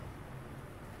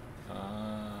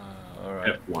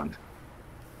 Alright. F1.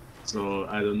 So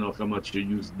I don't know how much you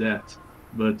use that,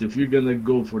 but if you're gonna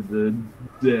go for the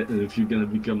dead, if you're gonna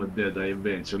become a Deadeye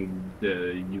eventually,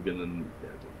 you're gonna need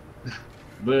that one.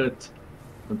 But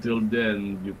until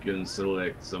then, you can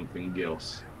select something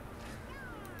else.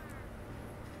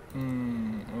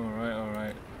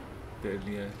 Alright.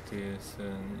 Deadly arts,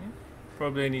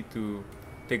 probably need to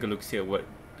take a look, see at what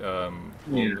all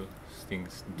those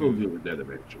things do. We'll deal with that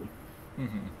eventually.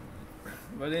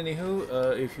 But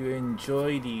anywho, if you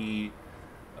enjoy the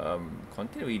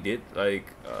content we did,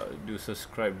 like do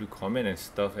subscribe, do comment and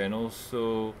stuff, and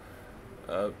also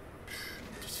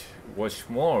watch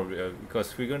more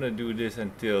because we're gonna do this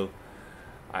until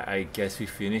I guess we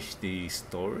finish the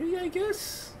story. I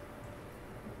guess.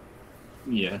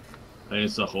 Yeah,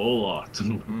 it's a whole lot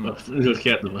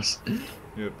ahead of us.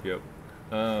 Yep.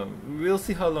 We'll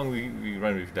see how long we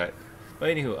run with that. But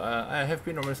anywho, I have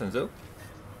been Roman Sanzo.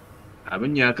 I've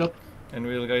been Jakob. And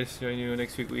we'll guys join you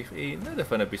next week with another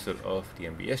fun episode of the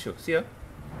MBS Show. See ya.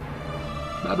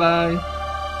 Bye bye.